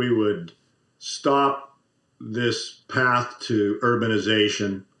we would stop this path to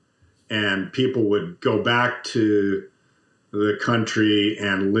urbanization and people would go back to the country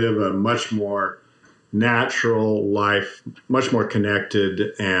and live a much more natural life, much more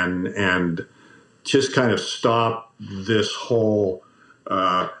connected, and just kind of stop this whole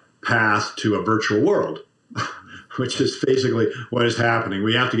path to a virtual world, which is basically what is happening.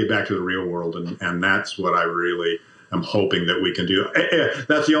 We have to get back to the real world, and that's what I really am hoping that we can do.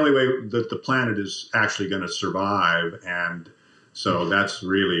 That's the only way that the planet is actually going to survive, and so that's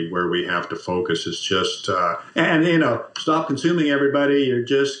really where we have to focus, is just, stop consuming, everybody. You're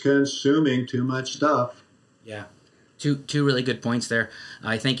just consuming too much stuff. Yeah. Two really good points there.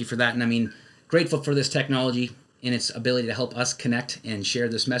 I thank you for that, and grateful for this technology and its ability to help us connect and share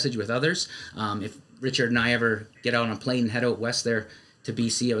this message with others. If Richard and I ever get out on a plane and head out west there to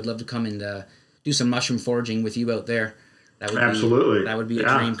BC, I would love to come and do some mushroom foraging with you out there. Absolutely. That would be a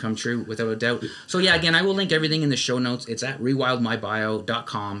dream come true, without a doubt. So yeah, again, I will link everything in the show notes. It's at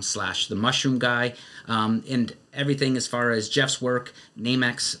rewildmybio.com/The Mushroom Guy. And everything as far as Jeff's work,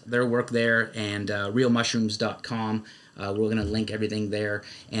 Namex, their work there, and realmushrooms.com. We're going to link everything there,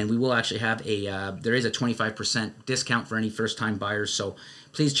 and we will actually have there is a 25% discount for any first-time buyers, so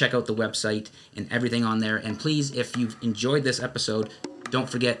please check out the website and everything on there. And please, if you've enjoyed this episode, don't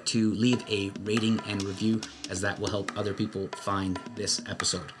forget to leave a rating and review, as that will help other people find this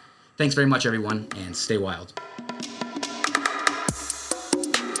episode. Thanks very much, everyone, and stay wild.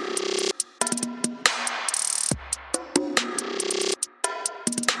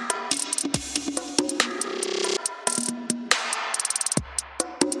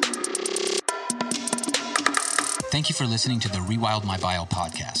 Thank you for listening to the Rewild My Bio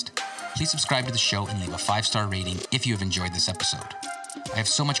podcast. please subscribe to the show and leave a 5-star rating if you have enjoyed this episode. I have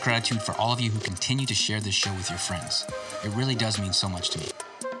so much gratitude for all of you who continue to share this show with your friends. It really does mean so much to me.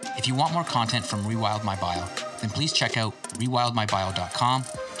 If you want more content from Rewild My Bio, then please check out rewildmybio.com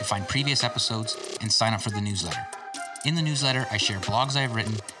to find previous episodes and sign up for the newsletter. In the newsletter, I share blogs I have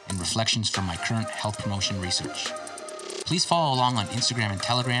written and reflections from my current health promotion research. Please follow along on Instagram and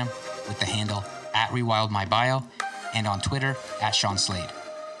Telegram with the handle @RewildMyBio and on Twitter @SeanSlade.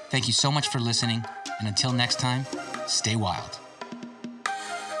 Thank you so much for listening, and until next time, stay wild.